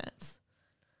 2.5 minutes.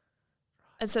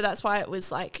 And so that's why it was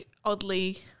like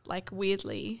oddly, like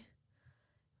weirdly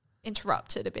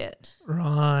interrupted a bit.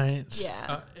 Right.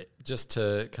 Yeah. Just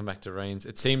to come back to Rains,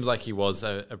 it seems like he was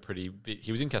a pretty big...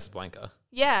 He was in Casablanca.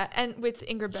 Yeah. And with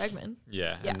Ingrid Bergman.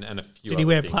 Yeah, Yeah. And a few Did he other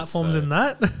wear things, platforms so in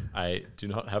that? I do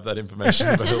not have that information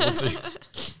available to you.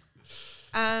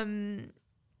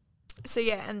 So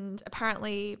yeah, and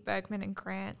apparently Bergman and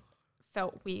Grant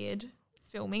felt weird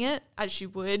filming it, as you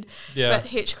would. Yeah. But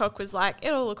Hitchcock was like,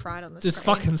 it'll look right on the Just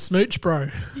screen. fucking smooch, bro.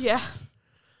 Yeah.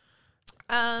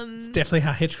 It's definitely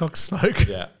how Hitchcock spoke.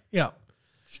 Yeah. Yeah.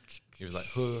 He was like,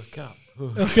 hook up.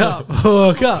 Hook up.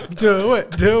 Hook up. Do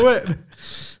it. Do it.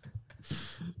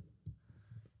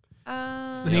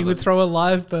 And he would throw a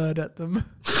live bird at them.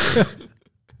 'Cause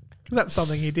that's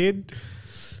something he did.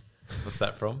 What's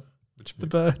that from? Which The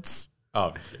movie? birds.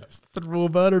 Oh, yes. The raw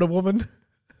bird and a woman.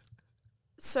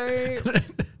 So It's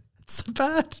so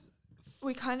bad.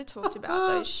 we kind of talked about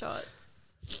those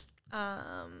shots.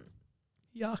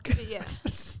 Yuck. But yeah,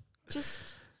 just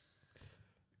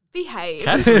behave.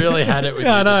 Kat's really had it with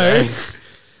Yeah, you I know. today.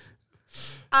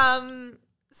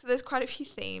 So there's quite a few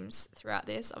themes throughout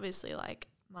this. Obviously, like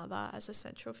mother as a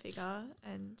central figure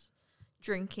and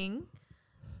drinking.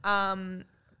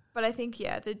 But I think,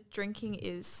 yeah, the drinking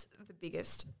is the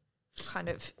biggest kind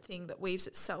of thing that weaves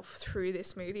itself through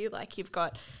this movie. Like, you've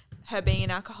got her being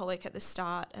an alcoholic at the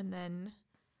start, and then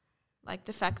like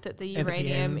the fact that the And at the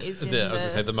uranium end. is in I was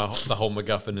going to say the whole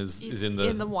MacGuffin is in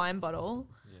the... wine bottle.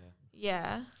 Yeah.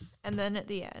 Yeah. And then at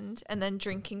the end, and then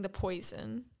drinking the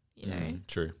poison, you know.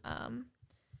 True.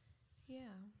 Yeah.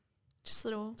 Just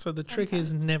little. So the trick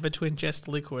is never to ingest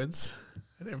liquids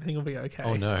and everything will be okay.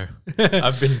 Oh, no.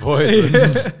 I've been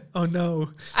poisoned. Oh, no.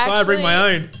 That's why I bring my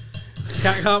Actually- own.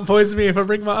 Cat can't poison me if I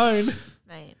bring my own.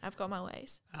 Mate, I've got my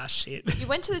ways. Ah, shit. You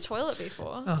went to the toilet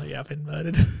before. Oh, yeah, I've been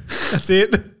murdered. That's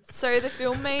it. So the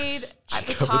film made at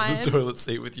the Covered time. the toilet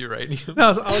seat with uranium. No,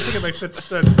 I was thinking like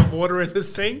the water in the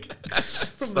sink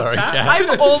from Sorry, the tap. Kat.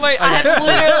 I'm almost. I have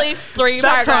literally 3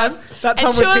 That time paragraphs. was and two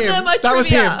of him. them are That was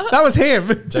trivia. him. That was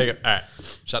him. Jacob, all right,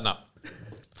 shutting up.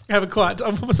 Have a quiet.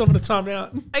 I'm put myself in a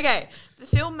timeout. Okay, the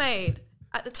film made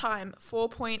at the time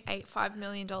 $4.85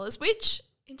 million, which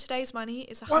in today's money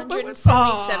is $177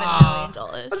 million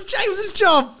dollars. That's James's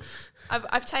job.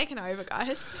 I've taken over,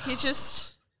 guys. He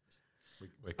just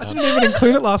We I can't- didn't even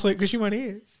include it last week because you weren't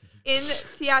here. in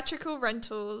theatrical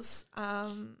rentals.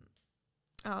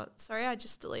 Oh, sorry, I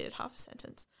just deleted half a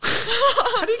sentence.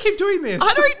 How do you keep doing this?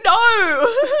 I don't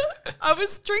know. I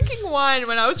was drinking wine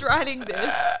when I was writing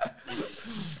this.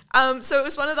 So it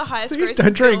was one of the highest So you grossing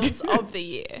don't drink. films of the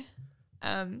year.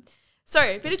 So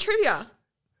a bit of trivia.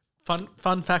 Fun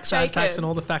facts, sad facts, Jacob. and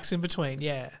all the facts in between.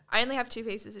 Yeah. I only have 2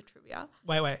 pieces of trivia.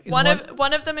 Wait. Is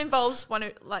One of them involves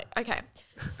okay.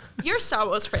 You're a Star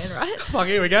Wars fan, right? Fuck,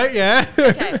 here we go. Yeah.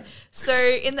 Okay. So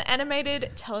in the animated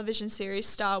television series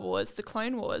Star Wars: The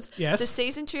Clone Wars, Yes. the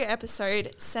season 2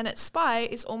 episode Senate Spy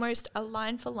is almost a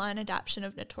line-for-line adaptation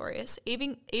of Notorious,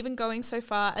 even going so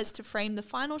far as to frame the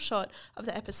final shot of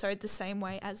the episode the same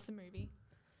way as the movie.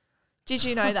 Did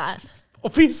you know that?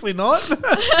 Obviously not.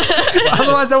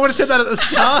 Otherwise, I would have said that at the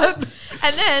start.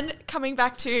 And then coming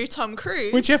back to Tom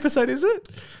Cruise. Which episode is it?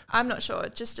 I'm not sure.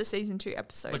 Just a season 2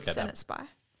 episode, Look it Senate up. Spy.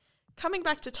 Coming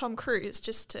back to Tom Cruise,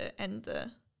 just to end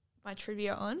my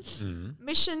trivia on,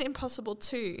 Mission Impossible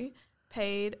 2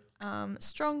 paid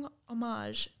strong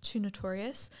homage to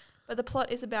Notorious, but the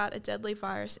plot is about a deadly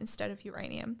virus instead of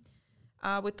uranium.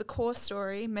 With the core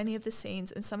story, many of the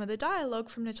scenes and some of the dialogue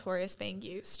from Notorious being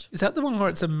used. Is that the one where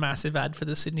it's a massive ad for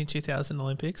the Sydney 2000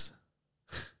 Olympics?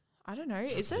 I don't know.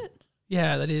 Is it?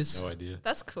 Yeah, that is. No idea.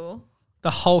 That's cool. The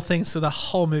whole thing, so the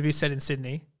whole movie set in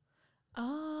Sydney.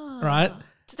 Oh. Right?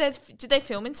 Did they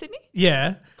film in Sydney?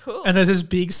 Yeah. Cool. And there's these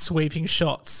big sweeping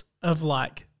shots of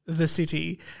like the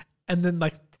city and then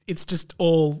like it's just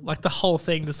all like the whole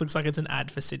thing just looks like it's an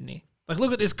ad for Sydney. Like,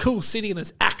 look at this cool city and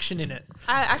there's action in it.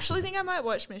 I actually think I might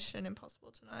watch Mission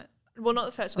Impossible tonight. Well, not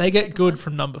the first one. They the get second good one.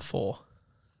 from number 4.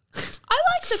 I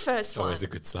like the first one. Always a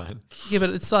good sign. Yeah,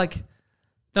 but it's like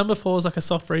number 4 is like a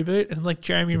soft reboot, and like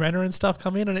Jeremy Renner and stuff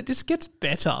come in, and it just gets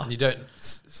better. And you don't.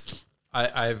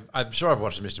 I'm sure I've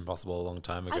watched Mission Impossible a long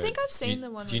time ago. I think I've Do seen you-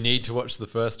 the one Do you with- need to watch the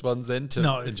first ones then to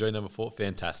No. enjoy number 4?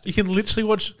 Fantastic. You can literally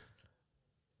watch.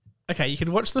 Okay, you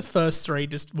can watch the first 3,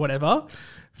 just whatever.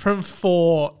 From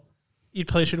 4, you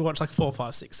probably should watch like 4,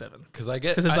 5, 6, 7. Because I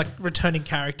Because there's like returning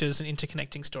characters and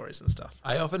interconnecting stories and stuff.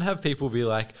 I often have people be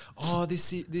like, "Oh, this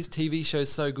TV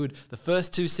show's so good. The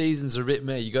first 2 seasons are a bit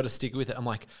meh. You got to stick with it." I'm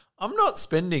like, I'm not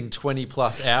spending 20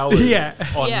 plus hours Yeah.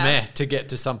 on Yeah. meh to get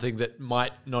to something that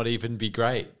might not even be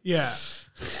great. Yeah.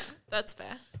 That's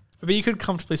fair. But you could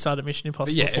comfortably start at Mission But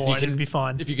Impossible yeah, 4 and it'd be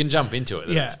fine. If you can jump into it,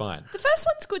 then Yeah. it's fine. The first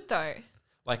one's good though.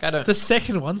 Like I don't. The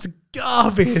second one's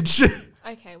garbage.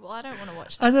 Okay, well I don't want to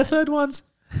watch that. And the third one's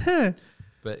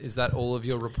But is that all of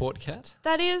your report, Kat?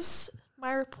 That is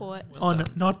my report. on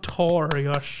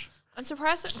Notorious. I'm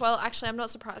surprised. Well, actually, I'm not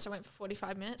surprised. I went for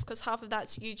 45 minutes because half of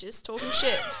that's you just talking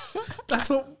shit. That's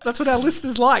what our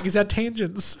listeners like, is our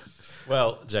tangents.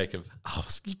 Well, Jacob, I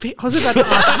was about to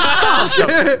ask.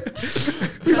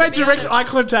 We made direct eye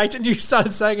contact and you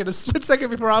started saying it a split second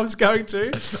before I was going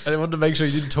to. I wanted to make sure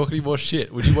you didn't talk any more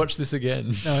shit. Would you watch this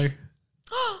again? No.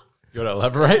 You want to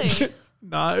elaborate? Really?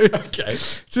 No. Okay.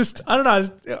 Just, I don't know.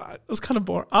 It was kind of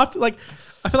boring. After, like,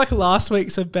 I feel like last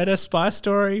week's a better spy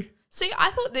story. See, I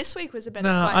thought this week was a better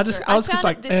No, spy I just- story. I was found just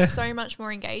like, this eh. so much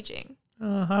more engaging.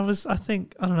 I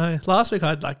don't know. Last week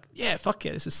I'd like, yeah, fuck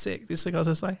yeah, this is sick. This week I was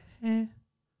just like, eh.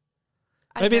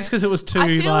 I Maybe know. it's because it was too, I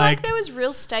feel like like there was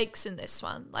real stakes in this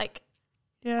one. Like,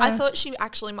 yeah. I thought she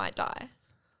actually might die.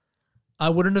 I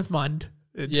wouldn't have minded.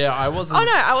 Yeah, I wasn't. Oh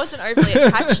no, I wasn't overly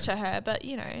attached to her, but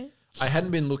you know. I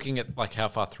hadn't been looking at like how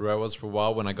far through I was for a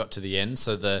while when I got to the end.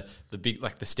 So the big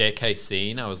like the staircase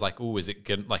scene, I was like, oh, is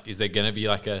there gonna be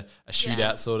like a shootout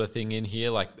Yeah. sort of thing in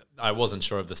here? Like I wasn't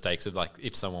sure of the stakes of like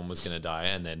if someone was gonna die,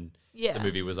 and then Yeah. the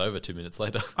movie was over 2 minutes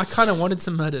later. I kind of wanted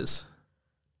some murders.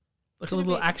 Like Could've a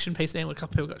little been- action piece there where a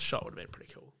couple people got shot would have been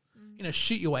pretty cool. You know,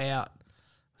 shoot your way out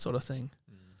sort of thing.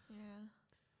 Yeah.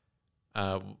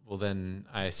 Well, then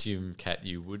I assume, Kat,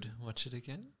 you would watch it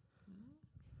again.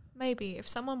 Maybe if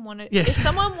someone wanted, Yeah. if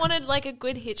someone wanted like a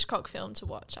good Hitchcock film to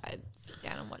watch, I'd sit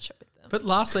down and watch it with them. But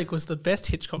last week was the best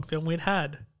Hitchcock film we'd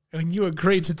had. I mean, you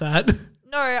agreed to that.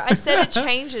 No, I said it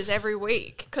changes every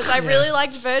week because I really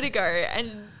liked Vertigo.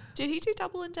 And did he do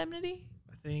Double Indemnity?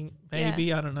 I think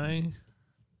maybe, I don't know. I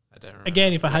don't remember.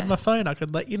 Again, if I had Yeah. my phone, I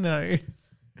could let you know.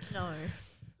 No. I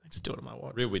just do it on my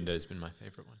watch. Rear Window's been my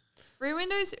favorite one. Rear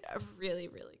Window's a really,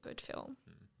 really good film.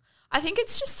 I think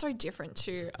it's just so different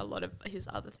to a lot of his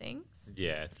other things.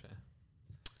 Yeah. Fair.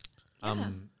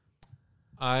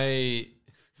 Yeah.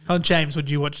 Oh, James,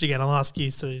 would you watch it again? I'll ask you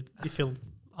so you feel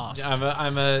asked.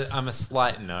 Yeah, I'm a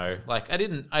slight no. Like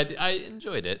I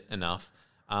enjoyed it enough.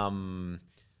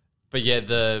 But yeah,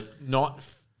 the not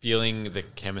feeling the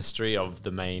chemistry of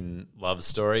the main love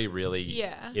story really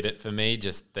Yeah. hit it for me.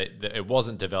 Just that it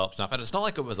wasn't developed enough, and it's not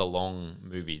like it was a long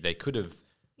movie. They could have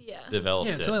Yeah. developed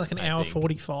Yeah, it's it, only like an I hour think.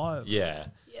 45. Yeah.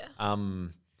 Yeah.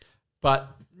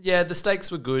 But yeah, the stakes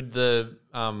were good. The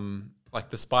like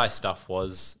the spy stuff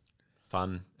was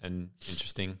fun and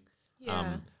interesting.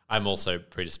 Yeah. I'm also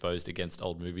predisposed against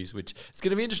old movies, which is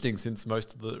going to be interesting since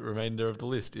most of the remainder of the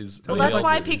list is. Well, really that's old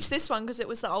why I movies. picked this one because it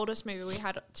was the oldest movie we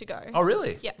had to go. Oh,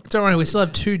 really? Yeah. Don't worry, we still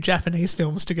have 2 Japanese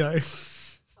films to go.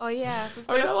 Oh, yeah. We've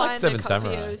I mean, got to I like find Seven a copy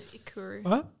Samurai. of Ikuru.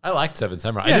 What? I liked Seven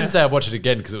Samurai. Yeah. I didn't say I'd watch it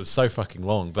again because it was so fucking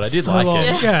long, but I did So like long.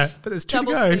 it. Yeah, but there's 2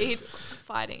 Double to go. speed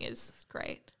fighting is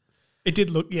great. It did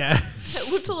look, yeah. It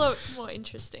looked a lot more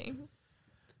interesting.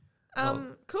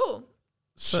 Cool.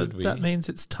 So Should we? that means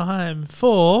it's time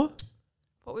for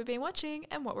What we've been watching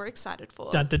and what we're excited for.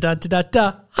 dun da da da da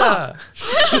da. Ah,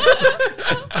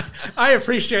 I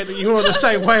appreciate that you were on the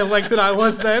same wavelength that I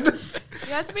was then. You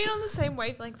guys have been on the same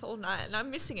wavelength all night and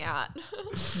I'm missing out.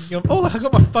 Oh, look, I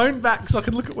got my phone back so I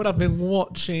can look at what I've been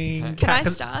watching. Can Can I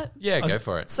Kat, start? yeah, go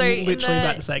for it. So literally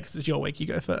about to say because it's your week. You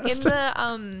go first.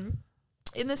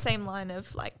 in the same line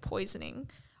of like poisoning,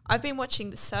 I've been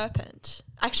watching The Serpent.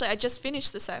 Actually, I just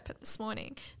finished The Serpent this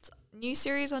morning. It's a new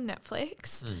series on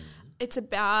Netflix. It's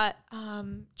about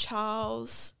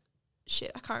Charles.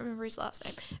 Shit, I can't remember his last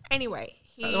name. Anyway,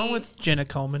 the one with Jenna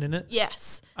Coleman in it.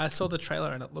 yes, I saw the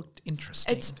trailer and it looked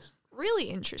interesting. it's really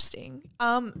interesting.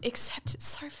 Except it's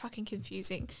so fucking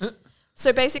confusing.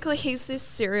 So basically, he's this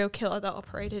serial killer that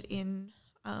operated in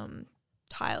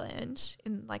Thailand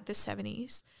in like the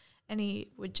 70s. and he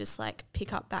would just like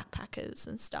pick up backpackers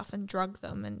and stuff and drug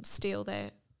them and steal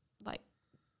their like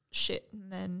shit,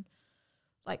 and then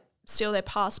like steal their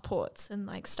passports and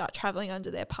like start traveling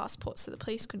under their passports so the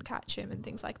police couldn't catch him and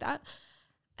things like that.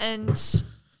 And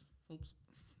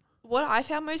what I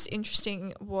found most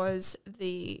interesting was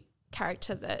the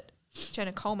character that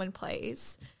Jenna Coleman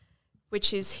plays,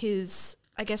 which is his,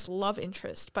 I guess, love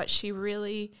interest, but she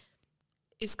really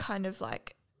is kind of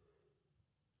like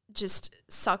just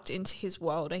sucked into his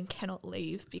world and cannot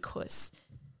leave because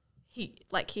he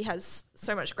has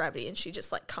so much gravity and she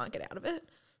just like can't get out of it.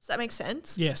 Does that make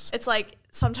sense? Yes. It's like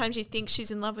sometimes you think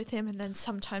she's in love with him and then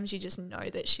sometimes you just know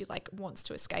that she like wants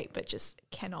to escape but just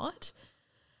cannot.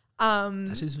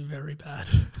 That is very bad.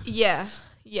 Yeah.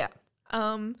 Yeah.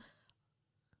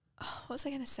 What was I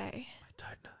going to say? I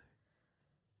don't know.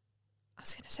 I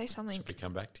was going to say something. Should we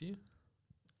come back to you?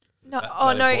 No. that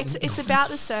Oh, no. important? It's about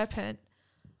the serpent.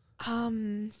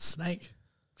 Snake.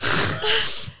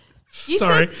 You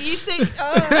Sorry. said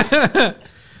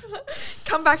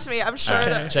come back to me. I'm sure.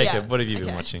 Okay. Jacob, what have you been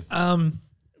Okay. watching?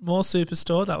 More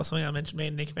Superstore. That was something I mentioned. Me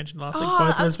and Nick mentioned last week. Oh, Both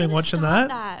of I us was been gonna watching start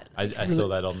that. I saw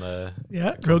that on the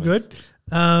Yeah, real comments.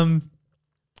 good.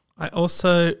 I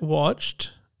also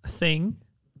watched a thing,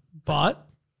 but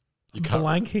You can't.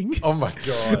 blanking. Oh my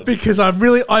god! Because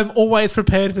I'm always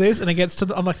prepared for this, and it gets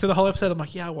to I'm like through the whole episode. I'm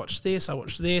like, yeah, I watched this,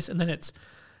 and then it's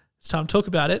time to talk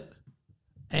about it.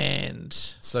 And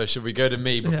So should we go to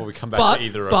me before we come back but, to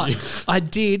either but of you? I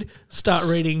did start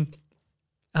reading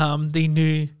the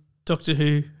new Doctor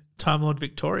Who Time Lord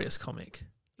Victorious comic,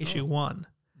 issue 1.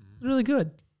 It's really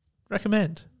good.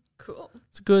 Recommend. Cool.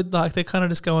 It's good. Like they're kind of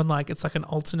just going like it's like an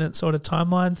alternate sort of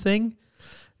timeline thing,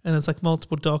 and it's like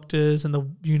multiple doctors, and the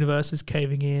universe is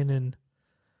caving in, and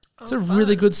it's a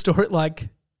really good story. Like,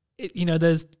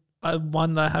 there's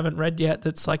one that I haven't read yet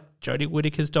that's like Jodie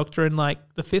Whittaker's Doctor and like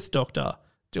the Fifth Doctor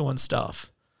doing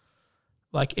stuff.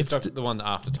 Like it's The one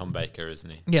after Tom Baker, isn't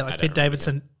he? yeah, I like don't Pete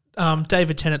Davidson,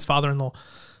 David Tennant's father-in-law.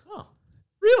 Oh,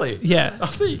 really? Yeah. Oh,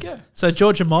 there you go. So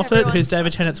Georgia Moffat, Everyone's who's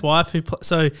David fucking- Tennant's wife,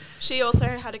 so She also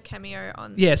had a cameo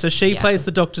on. yeah, so she Yeah. plays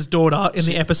the Doctor's daughter in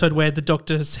the episode where the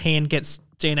Doctor's hand gets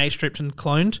DNA stripped and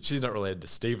cloned. She's not related to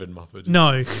Stephen Moffat.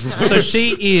 No. So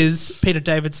she is Peter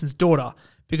Davidson's daughter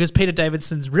because Peter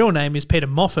Davidson's real name is Peter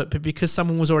Moffat, but because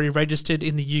someone was already registered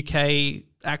in the UK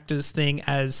actors thing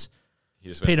as He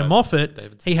just went Peter by Moffat,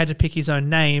 Davidson. he had to pick his own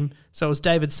name, so it was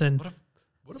Davidson.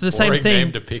 What the same boring thing.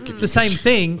 name to pick if you The same could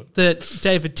thing choose. that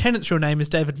David Tennant's real name is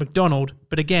David McDonald,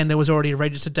 but again, there was already a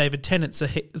registered David Tennant,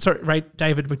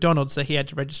 David McDonald, so he had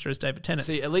to register as David Tennant.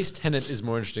 See, at least Tennant is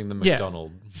more interesting than Yeah.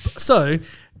 McDonald. So,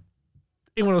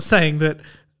 in what I was saying, that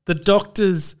the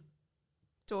Doctor's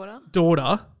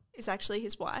daughter is actually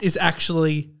his wife. is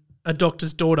actually a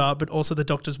doctor's daughter, but also the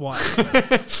doctor's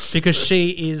wife, because she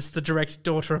is the direct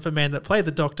daughter of a man that played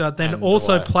the Doctor, then And the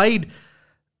also wife. played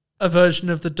a version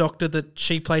of the Doctor that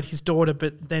she played his daughter,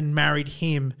 but then married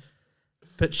him.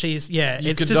 But she's You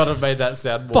it's could just not have made that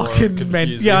sound more fucking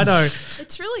confusing. yeah, I know.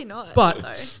 It's really not. But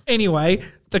though. anyway,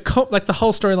 the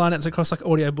whole storyline is across like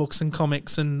audiobooks and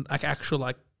comics and like actual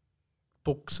like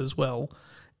books as well.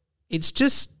 It's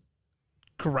just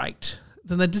great.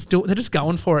 Then they're just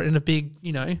going for it in a big,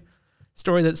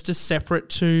 story that's just separate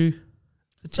to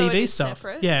the So it TV is stuff.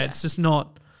 separate? Yeah, Yeah. it's just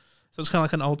not. So it's kind of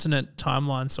like an alternate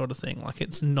timeline sort of thing. Like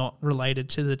it's not related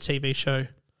to the TV show,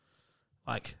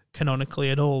 like canonically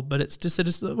at all. But it's just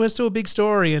let's do a big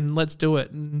story and let's do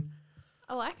it. And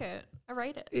I like it. I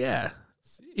rate it. yeah,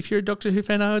 if you're a Doctor Who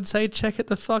fan, I would say check it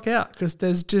the fuck out because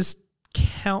there's just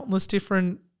countless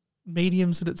different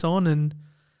mediums that it's on and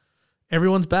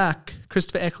everyone's back.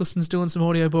 Christopher Eccleston's doing some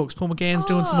audiobooks. Paul McGann's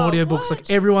doing some Oh, audiobooks. what? Like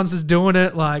everyone's just doing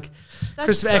it. Like That's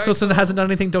Christopher so Eccleston cool. hasn't done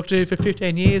anything Doctor Who for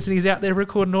 15 years and he's out there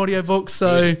recording audiobooks.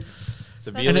 So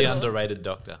Severely That's- underrated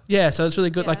Doctor. yeah, so it's really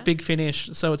good. Like Yeah. Big Finish.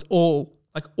 So it's all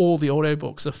the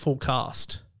audiobooks are full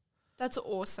cast. That's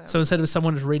awesome. So instead of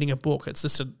someone just reading a book, it's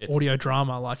just an It's- audio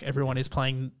drama. Like everyone is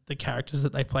playing the characters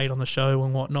that they played on the show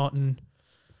and whatnot, and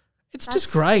it's That's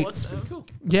just great. Awesome. Cool.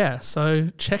 Yeah, so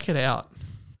check it out,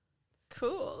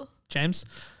 Cool. James.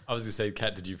 I was going to say,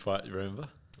 Kat, did you remember?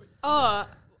 Oh,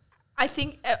 I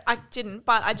think I didn't,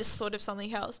 but I just thought of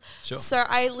something else. Sure. So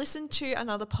I listened to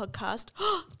another podcast.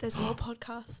 There's more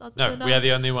podcasts. Other No, than we are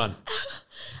the us. only one.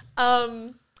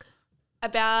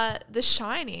 About The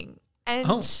Shining, and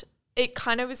Oh. it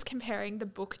kind of was comparing the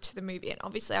book to the movie. And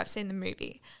obviously, I've seen the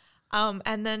movie.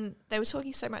 And then they were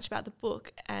talking so much about the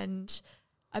book and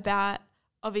about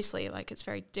obviously like it's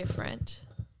very different.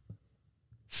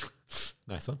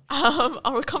 Nice one. I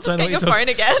will confiscate you're your talking- phone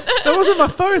again. That wasn't my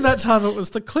phone that time. It was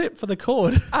the clip for the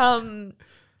cord.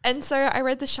 And so I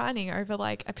read The Shining over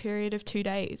like a period of 2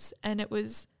 days, and it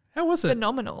was How was it?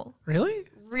 phenomenal. Really?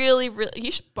 Really, really,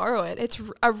 you should borrow it. It's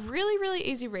a really, really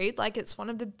easy read. Like, it's one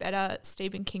of the better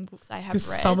Stephen King books I have read.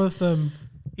 Because some of them,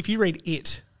 if you read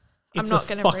it, I'm it's not a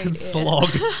gonna fucking read it. slog.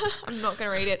 I'm not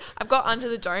going to read it. I've got Under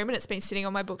the Dome, and it's been sitting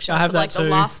on my bookshelf I have for like that the too,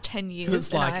 last 10 years. Because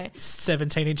it's and like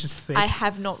 17 inches thick. I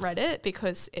have not read it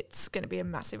because it's going to be a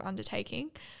massive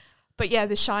undertaking. But yeah,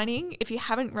 The Shining, if you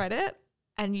haven't read it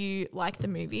and you like the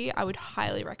movie, I would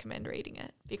highly recommend reading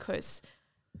it because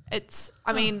it's,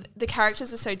 I mean, the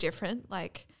characters are so different.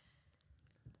 Like,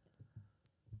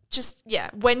 just, yeah,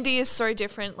 Wendy is so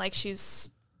different. Like,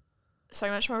 she's so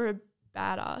much more of a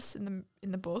badass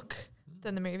in the book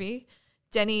than the movie.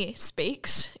 Denny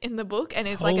speaks in the book and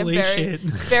is Holy like a very, shit.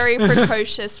 very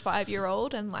precocious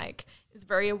 5-year-old and like is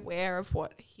very aware of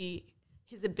what his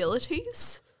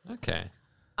abilities. Okay.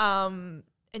 And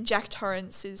Jack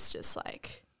Torrance is just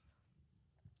like,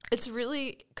 it's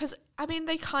really, because I mean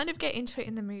they kind of get into it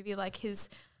in the movie, like his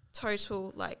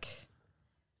total like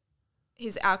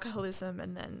his alcoholism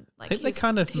and then like I think they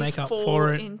kind of his make up fall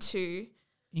for it into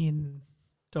in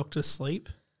Doctor Sleep.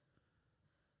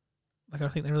 Like I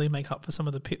think they really make up for some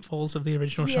of the pitfalls of the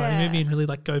original Shining Yeah. movie and really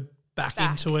like go back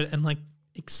into it and like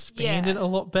expand Yeah. it a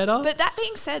lot better. But that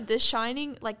being said, The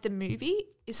Shining, like the movie,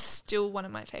 is still one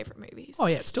of my favorite movies. Oh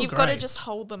yeah, it's still You've great. got to just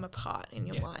hold them apart in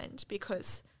your Yeah. mind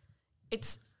because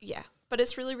it's, yeah, but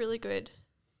it's really, really good.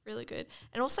 Really good.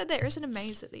 And also there is an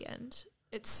amaze at the end.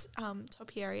 It's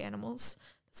topiary animals.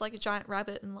 It's like a giant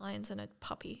rabbit and lions and a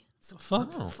puppy. It's The fuck?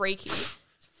 Oh. freaky.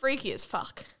 It's freaky as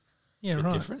fuck. Yeah, Bit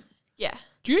right. different. Yeah.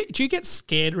 Do you get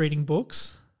scared reading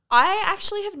books? I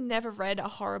actually have never read a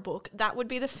horror book. That would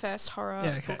be the first horror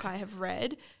Yeah, okay. book I have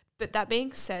read. But that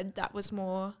being said, that was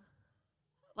more,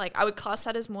 like, I would class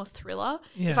that as more thriller.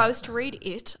 Yeah. If I was to read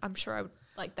it, I'm sure I would,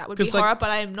 like, that would be 'Cause, like- horror, but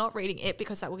I am not reading it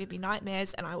because that will give me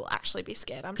nightmares and I will actually be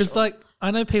scared, I'm Because sure. like I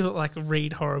know people like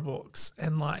read horror books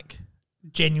and like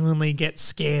genuinely get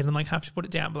scared and like have to put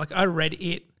it down. But like I read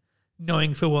it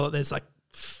knowing full well that there's like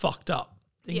fucked up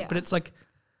thing. Yeah. But it's like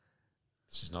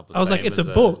It's just not the I was like, same it's as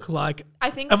a book. Like I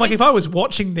think I'm like, this- if I was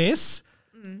watching this,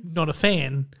 not a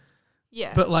fan,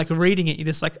 yeah. but like reading it, you're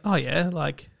just like, oh yeah,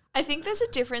 like I think there's a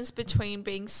difference between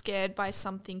being scared by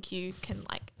something you can,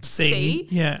 like, see, see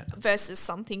yeah. versus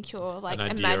something you're, like,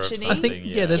 idea of imagining. I think Something,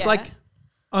 yeah, yeah. there's Yeah. like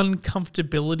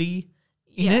uncomfortability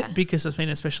in Yeah. it because I mean,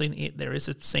 especially in it, there is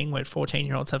a scene where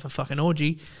 14-year-olds have a fucking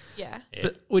orgy, Yeah. Yeah.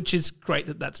 but which is great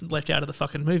that that's left out of the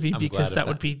fucking movie I'm because glad of that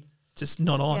would that. be just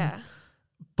not on. Yeah.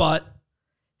 But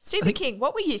Stephen think- King,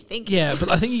 what were you thinking? yeah, but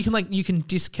I think you can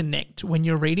disconnect when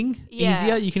you're reading Yeah.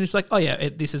 easier. You can just like, oh yeah,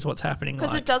 this is what's happening.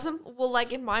 Because Like, it doesn't, well,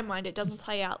 like, in my mind, it doesn't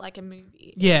play out like a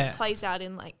movie. Yeah. It plays out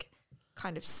in, like,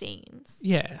 kind of scenes.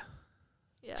 yeah.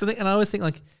 Yeah. So and I always think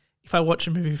like if I watch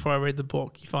a movie before I read the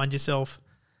book, you find yourself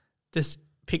just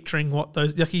picturing what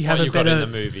those like you have What a you got better.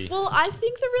 in the movie. Well, I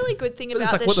think the really good thing It's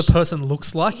about like this what the person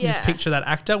looks like. You just Yeah. picture that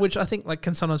actor, which I think like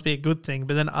can sometimes be a good thing.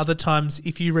 But then other times,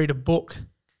 if you read a book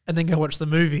and then go watch the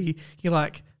movie, you're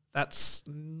like, that's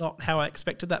not how I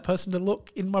expected that person to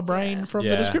look in my brain Yeah. from the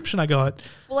Yeah. description I got.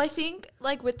 Well, I think,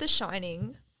 like, with The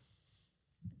Shining,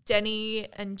 Denny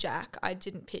and Jack, I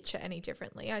didn't picture any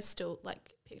differently. I still,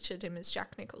 like, pictured him as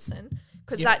Jack Nicholson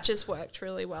because Yeah. that just worked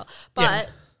really well. Yeah.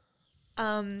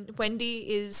 But Wendy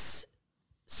is,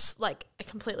 like, a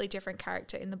completely different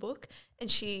character in the book, and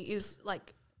she is,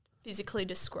 like, physically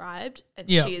described, and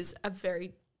Yeah. she is a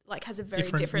very, like, has a very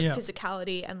Different, different yeah.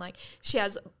 physicality, and, like, she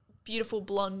has beautiful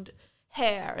blonde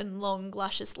hair and long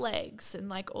luscious legs and,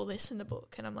 like, all this in the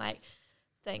book. And I'm like,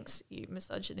 thanks, you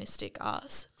misogynistic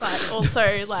ass. But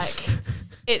also, like,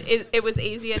 it was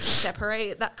easier to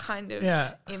separate that kind of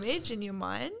Yeah. image in your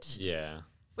mind, Yeah.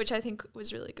 which I think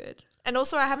was really good. And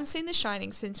also, I haven't seen The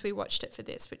Shining since we watched it for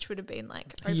this, which would have been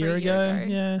like A over year a year ago, ago.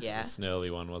 yeah. Yeah. It's an early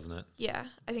one, wasn't it? Yeah.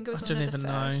 I think it was I one don't of the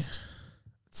even know. first.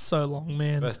 It's so long,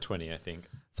 man. First 20, I think.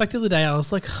 It's like the other day I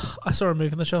was like, I saw a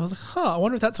movie on the show. I was like, I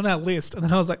wonder if that's on our list. And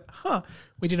then I was like,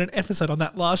 we did an episode on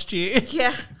that last year.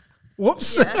 Yeah.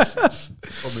 Whoops. Yeah.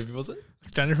 What movie was it? I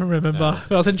don't even remember. No,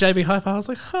 But I was in JB Hi-Fi. I was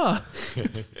like,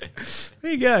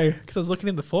 there you go. Because I was looking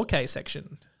in the 4K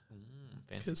section.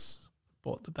 Fancy. Because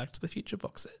bought the Back to the Future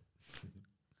box set.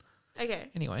 Okay.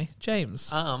 Anyway,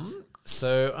 James.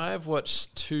 So I've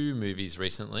watched 2 movies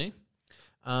recently.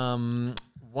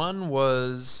 One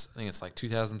was, I think it's like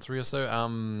 2003 or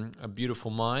so, A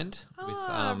Beautiful Mind with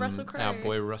Russell our Crowe.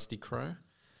 boy Rusty Crowe.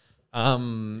 I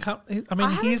mean, I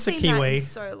haven't he's a seen that Kiwi. in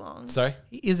so long. Sorry?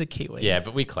 He is a Kiwi. Yeah,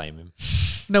 but we claim him.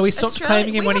 No, we stopped Australia-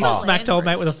 claiming him we when he have a smacked land old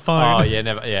mate bridge. with a phone. Oh, yeah,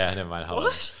 never mind. Hold on.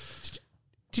 What?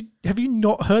 Have you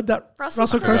not heard that Russell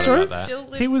Russell Crowe Crowe story? that. still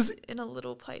lives He was- in a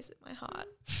little place in my heart.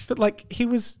 But like he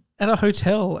was at a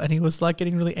hotel and he was like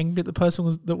getting really angry at the person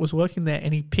that was working there,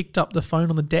 and he picked up the phone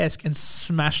on the desk and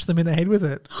smashed them in the head with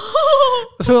it.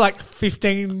 So like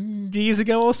 15 years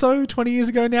ago or so, 20 years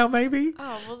ago now maybe.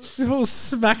 Oh, well, Just will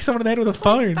smack someone in the head with a like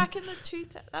phone. back in the 2000s.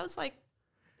 That was like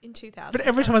in 2000. But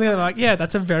every time I think, I'm like, yeah,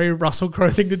 that's a very Russell Crowe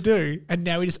thing to do. And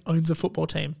now he just owns a football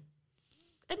team.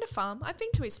 And a farm. I've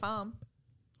been to his farm.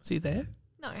 Was he there?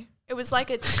 No, it was like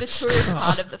the tourist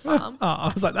part of the farm. Oh,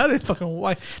 I was like, that is fucking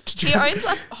why. Did you? He owns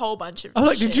a whole bunch of. I was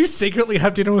like, shit. did you secretly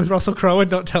have dinner with Russell Crowe and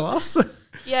not tell us?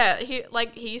 Yeah, he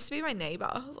used to be my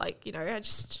neighbor. Like, you know, I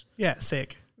just Yeah,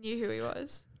 sick. knew who he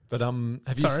was. But have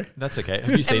you? Sorry. That's okay.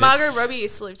 Have you seen And Margot Robbie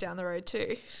used to live down the road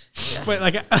too. Wait,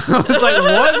 like I was like,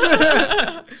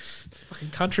 what? Fucking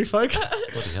country folk.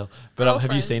 it? Bloody hell! But All have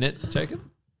you friends. seen it, Jacob?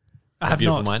 I have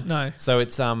Beautiful not. Mind? No, So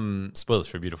it's spoilers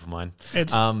for A Beautiful Mind.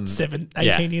 it's 18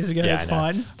 yeah. years ago. Yeah, It's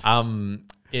I know. fine.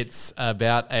 It's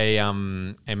about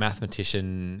a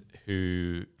mathematician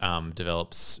who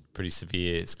develops pretty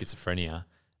severe schizophrenia,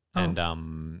 and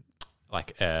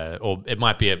or it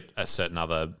might be a certain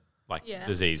other Yeah.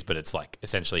 disease, but it's like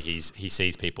essentially he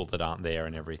sees people that aren't there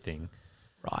and everything.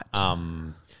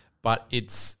 Right. But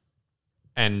it's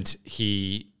and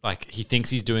he thinks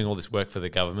he's doing all this work for the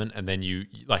government, and then you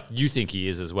think he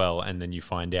is as well, and then you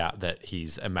find out that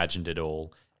he's imagined it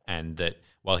all, and that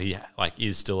while he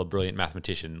is still a brilliant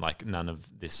mathematician, like none of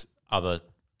this other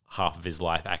half of his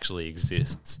life actually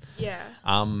exists. Yeah.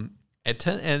 It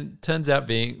turns out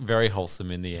being very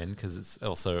wholesome in the end, because it's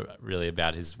also really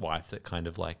about his wife that kind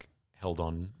of like held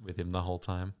on with him the whole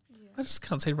time. I just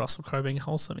can't see Russell Crowe being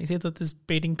wholesome. He's either just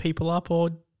beating people up or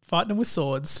fighting them with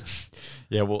swords.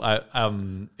 Yeah, well,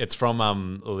 it's from a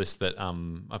list that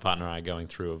my partner and I are going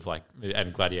through of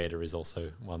and Gladiator is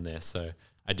also one there, so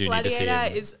I do need to see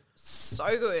Gladiator it. is so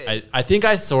good. I think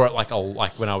I saw it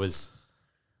like when I was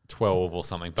 12 or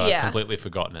something, but Yeah. I've completely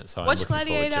forgotten it. So Watch I'm looking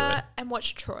forward to Gladiator it. and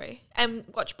watch Troy and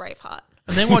watch Braveheart.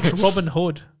 And then watch Robin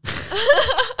Hood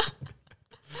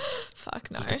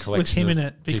Fuck no. Just a with collection him in of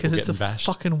it because people it's a getting bashed.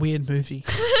 fucking weird movie.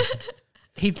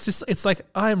 It's like,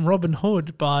 I'm Robin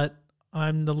Hood, but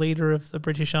I'm the leader of the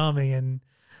British Army and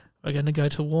we're going to go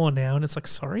to war now. And it's like,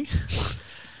 sorry?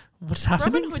 What's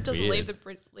happening? Robin Hood doesn't Weird. leave the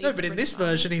Brit. leave No, the but in British this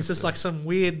Army. version, he's just like some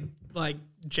weird, like,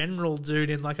 general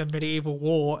dude in like a medieval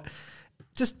war.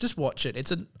 Just watch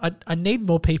it. I need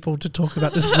more people to talk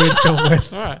about this weird film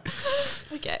with. All right.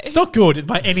 Okay. It's not good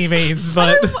by any means,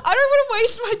 I but don't want to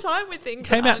waste my time with things.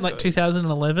 came that out in like aren't good.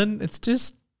 2011. It's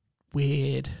just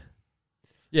weird.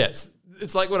 Yes.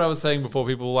 It's like what I was saying before.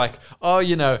 People were like, oh,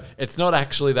 it's not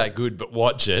actually that good, but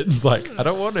watch it. It's like, I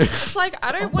don't want to. It's like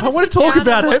I don't I want wanna to talk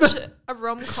about it. watch a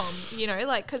rom-com,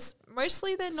 because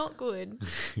mostly they're not good.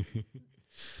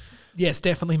 Yes,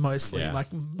 definitely mostly. Yeah. Like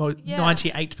Yeah.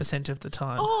 98% of the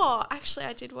time. Oh, actually,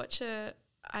 I did watch a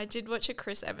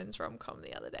Chris Evans rom-com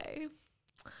the other day,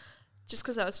 just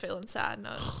because I was feeling sad. And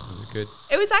Was it good?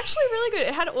 it was actually really good.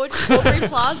 It had Aubrey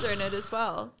Plaza in it as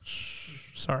well.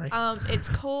 Sorry. It's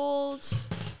called.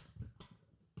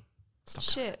 Stop.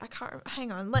 Shit, I can't.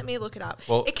 Hang on, let me look it up.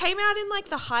 Well- it came out in like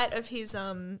the height of his.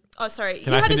 Oh, sorry.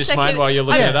 Can I finish mine while you're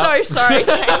looking I'm it up? so sorry,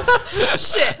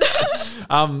 James. Shit.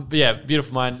 But yeah,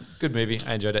 Beautiful Mind, good movie.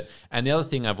 I enjoyed it. And the other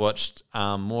thing I've watched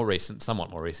somewhat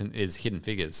more recent, is Hidden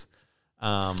Figures.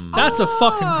 That's a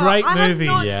fucking great I movie.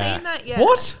 have not Yeah. seen that yet.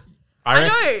 What? I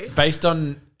know. Based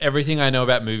on everything I know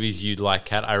about movies you'd like,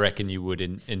 Kat, I reckon you would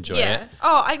enjoy Yeah. it.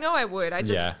 Oh, I know I would. I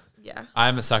just. Yeah. Yeah.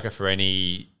 I'm a sucker for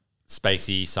any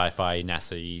spacey, sci-fi,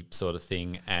 NASA sort of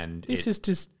thing, and This is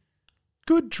just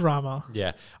good drama.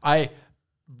 yeah, I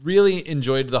really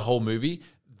enjoyed the whole movie.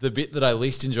 The bit that I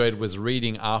least enjoyed was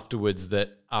reading afterwards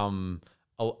that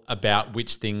about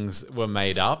which things were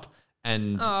made up,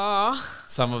 and Oh.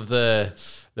 there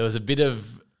was a bit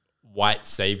of white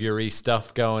saviory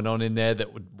stuff going on in there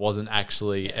that wasn't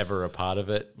actually ever a part of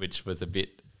it, which was a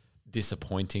bit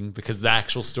disappointing because the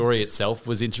actual story itself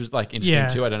was interesting Yeah.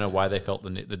 too. I don't know why they felt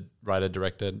the writer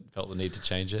director felt the need to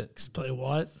change it. It's Blair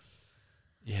White.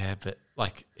 Yeah, but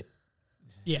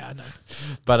Yeah, I know.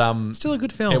 but Still a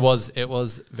good film. it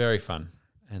was very fun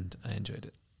and I enjoyed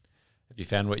it. Have you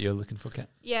found what you're looking for, Kat?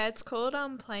 Yeah, it's called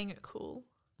Playing It Cool.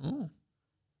 Ooh.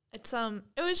 It's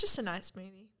it was just a nice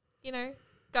movie.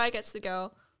 Guy gets the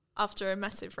girl after a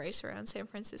massive race around San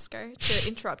Francisco to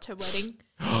interrupt her wedding.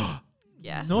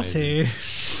 Yeah. Naughty.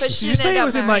 But she Did you didn't say end it up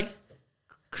was in married. like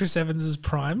Chris Evans'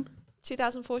 prime?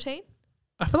 2014?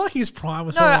 I feel like his prime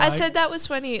was No, probably I like, said that was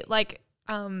when he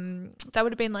that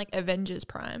would have been like Avengers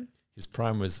Prime. His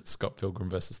prime was Scott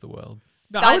Pilgrim versus the World.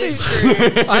 No, That is true.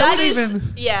 I That wouldn't is,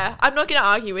 even. yeah, I'm not going to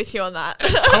argue with you on that.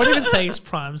 I wouldn't even say his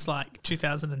prime's like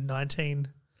 2019,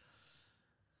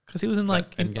 because he was in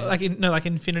Endgame?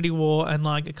 Infinity War and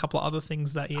like a couple of other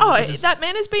things that year. Oh, It was- that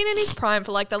man has been in his prime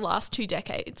for like the last 2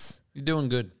 decades. You're doing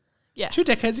good. Yeah. 2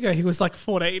 decades ago he was like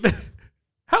 14.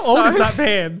 How old is that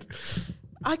man?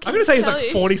 I'm I'm gonna say he's like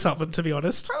you. 40 something, to be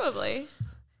honest. Probably.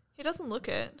 He doesn't look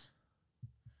it.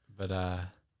 But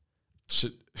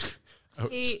should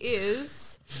He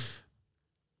is.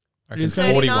 I He's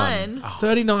reckon 39.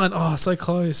 39. Oh, so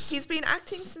close. He's been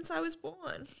acting since I was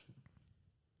born.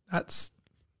 That's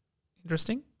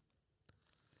interesting.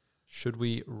 Should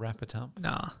we wrap it up?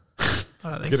 Nah, I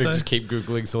don't I'm think gonna so. just keep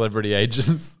googling celebrity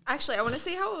agents. Actually, I want to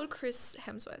see how old Chris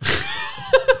Hemsworth is.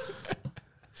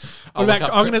 I'll What look,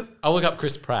 about- up, I'll look up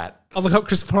Chris Pratt. I'll look up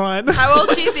Chris Pine. How old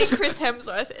do you think Chris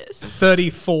Hemsworth is?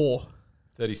 34.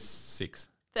 36.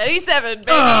 37, baby.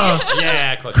 Oh,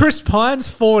 Yeah, close. Chris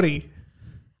Pine's 40.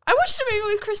 I watched a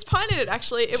movie with Chris Pine in it,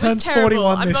 actually. It Turns was terrible.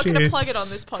 41 I'm this not going to year. plug it on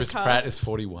this podcast. Chris Pratt is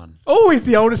 41. Oh, he's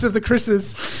the oldest of the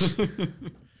Chris's.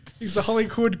 He's the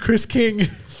Hollywood Chris King.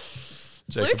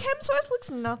 Jacob, Luke Hemsworth looks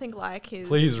nothing like his.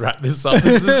 please wrap this up.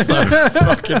 This is so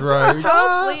fucking rogue.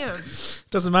 How old's Liam?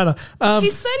 Doesn't matter.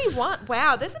 He's 31.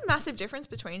 Wow, there's a massive difference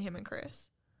between him and Chris.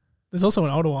 There's also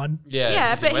an older one.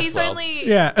 Yeah, in but he's Westworld. only.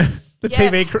 Yeah, the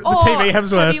TV Have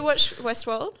Hemsworth. you watched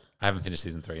Westworld? I haven't finished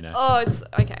season 3 now. Oh, it's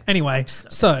okay. Anyway,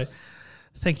 so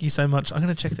thank you so much. I'm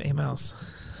going to check the emails.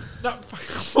 No,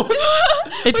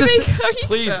 It's We're a being th- cocky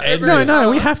Please for end everyone. no,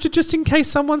 we have to, just in case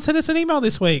someone sent us an email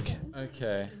this week.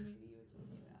 Okay.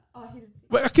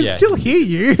 Well, I can Yeah. still hear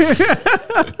you. I'm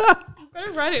going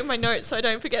to write it in my notes so I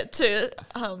don't forget to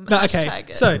No, okay. hashtag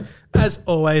it. So, as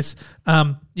always,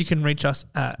 you can reach us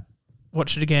at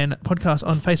Watch It Again podcast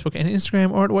on Facebook and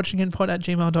Instagram, or at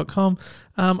watchitagainpod@gmail.com.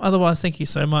 Otherwise, thank you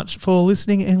so much for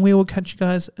listening, and we will catch you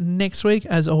guys next week.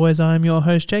 As always, I'm your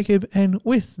host, Jacob, and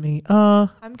with me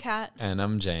are... I'm Kat. And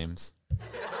I'm James.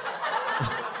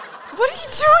 What are you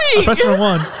doing? I pressed the wrong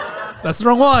one. That's the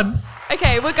wrong one.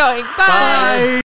 Okay, we're going. Bye. Bye.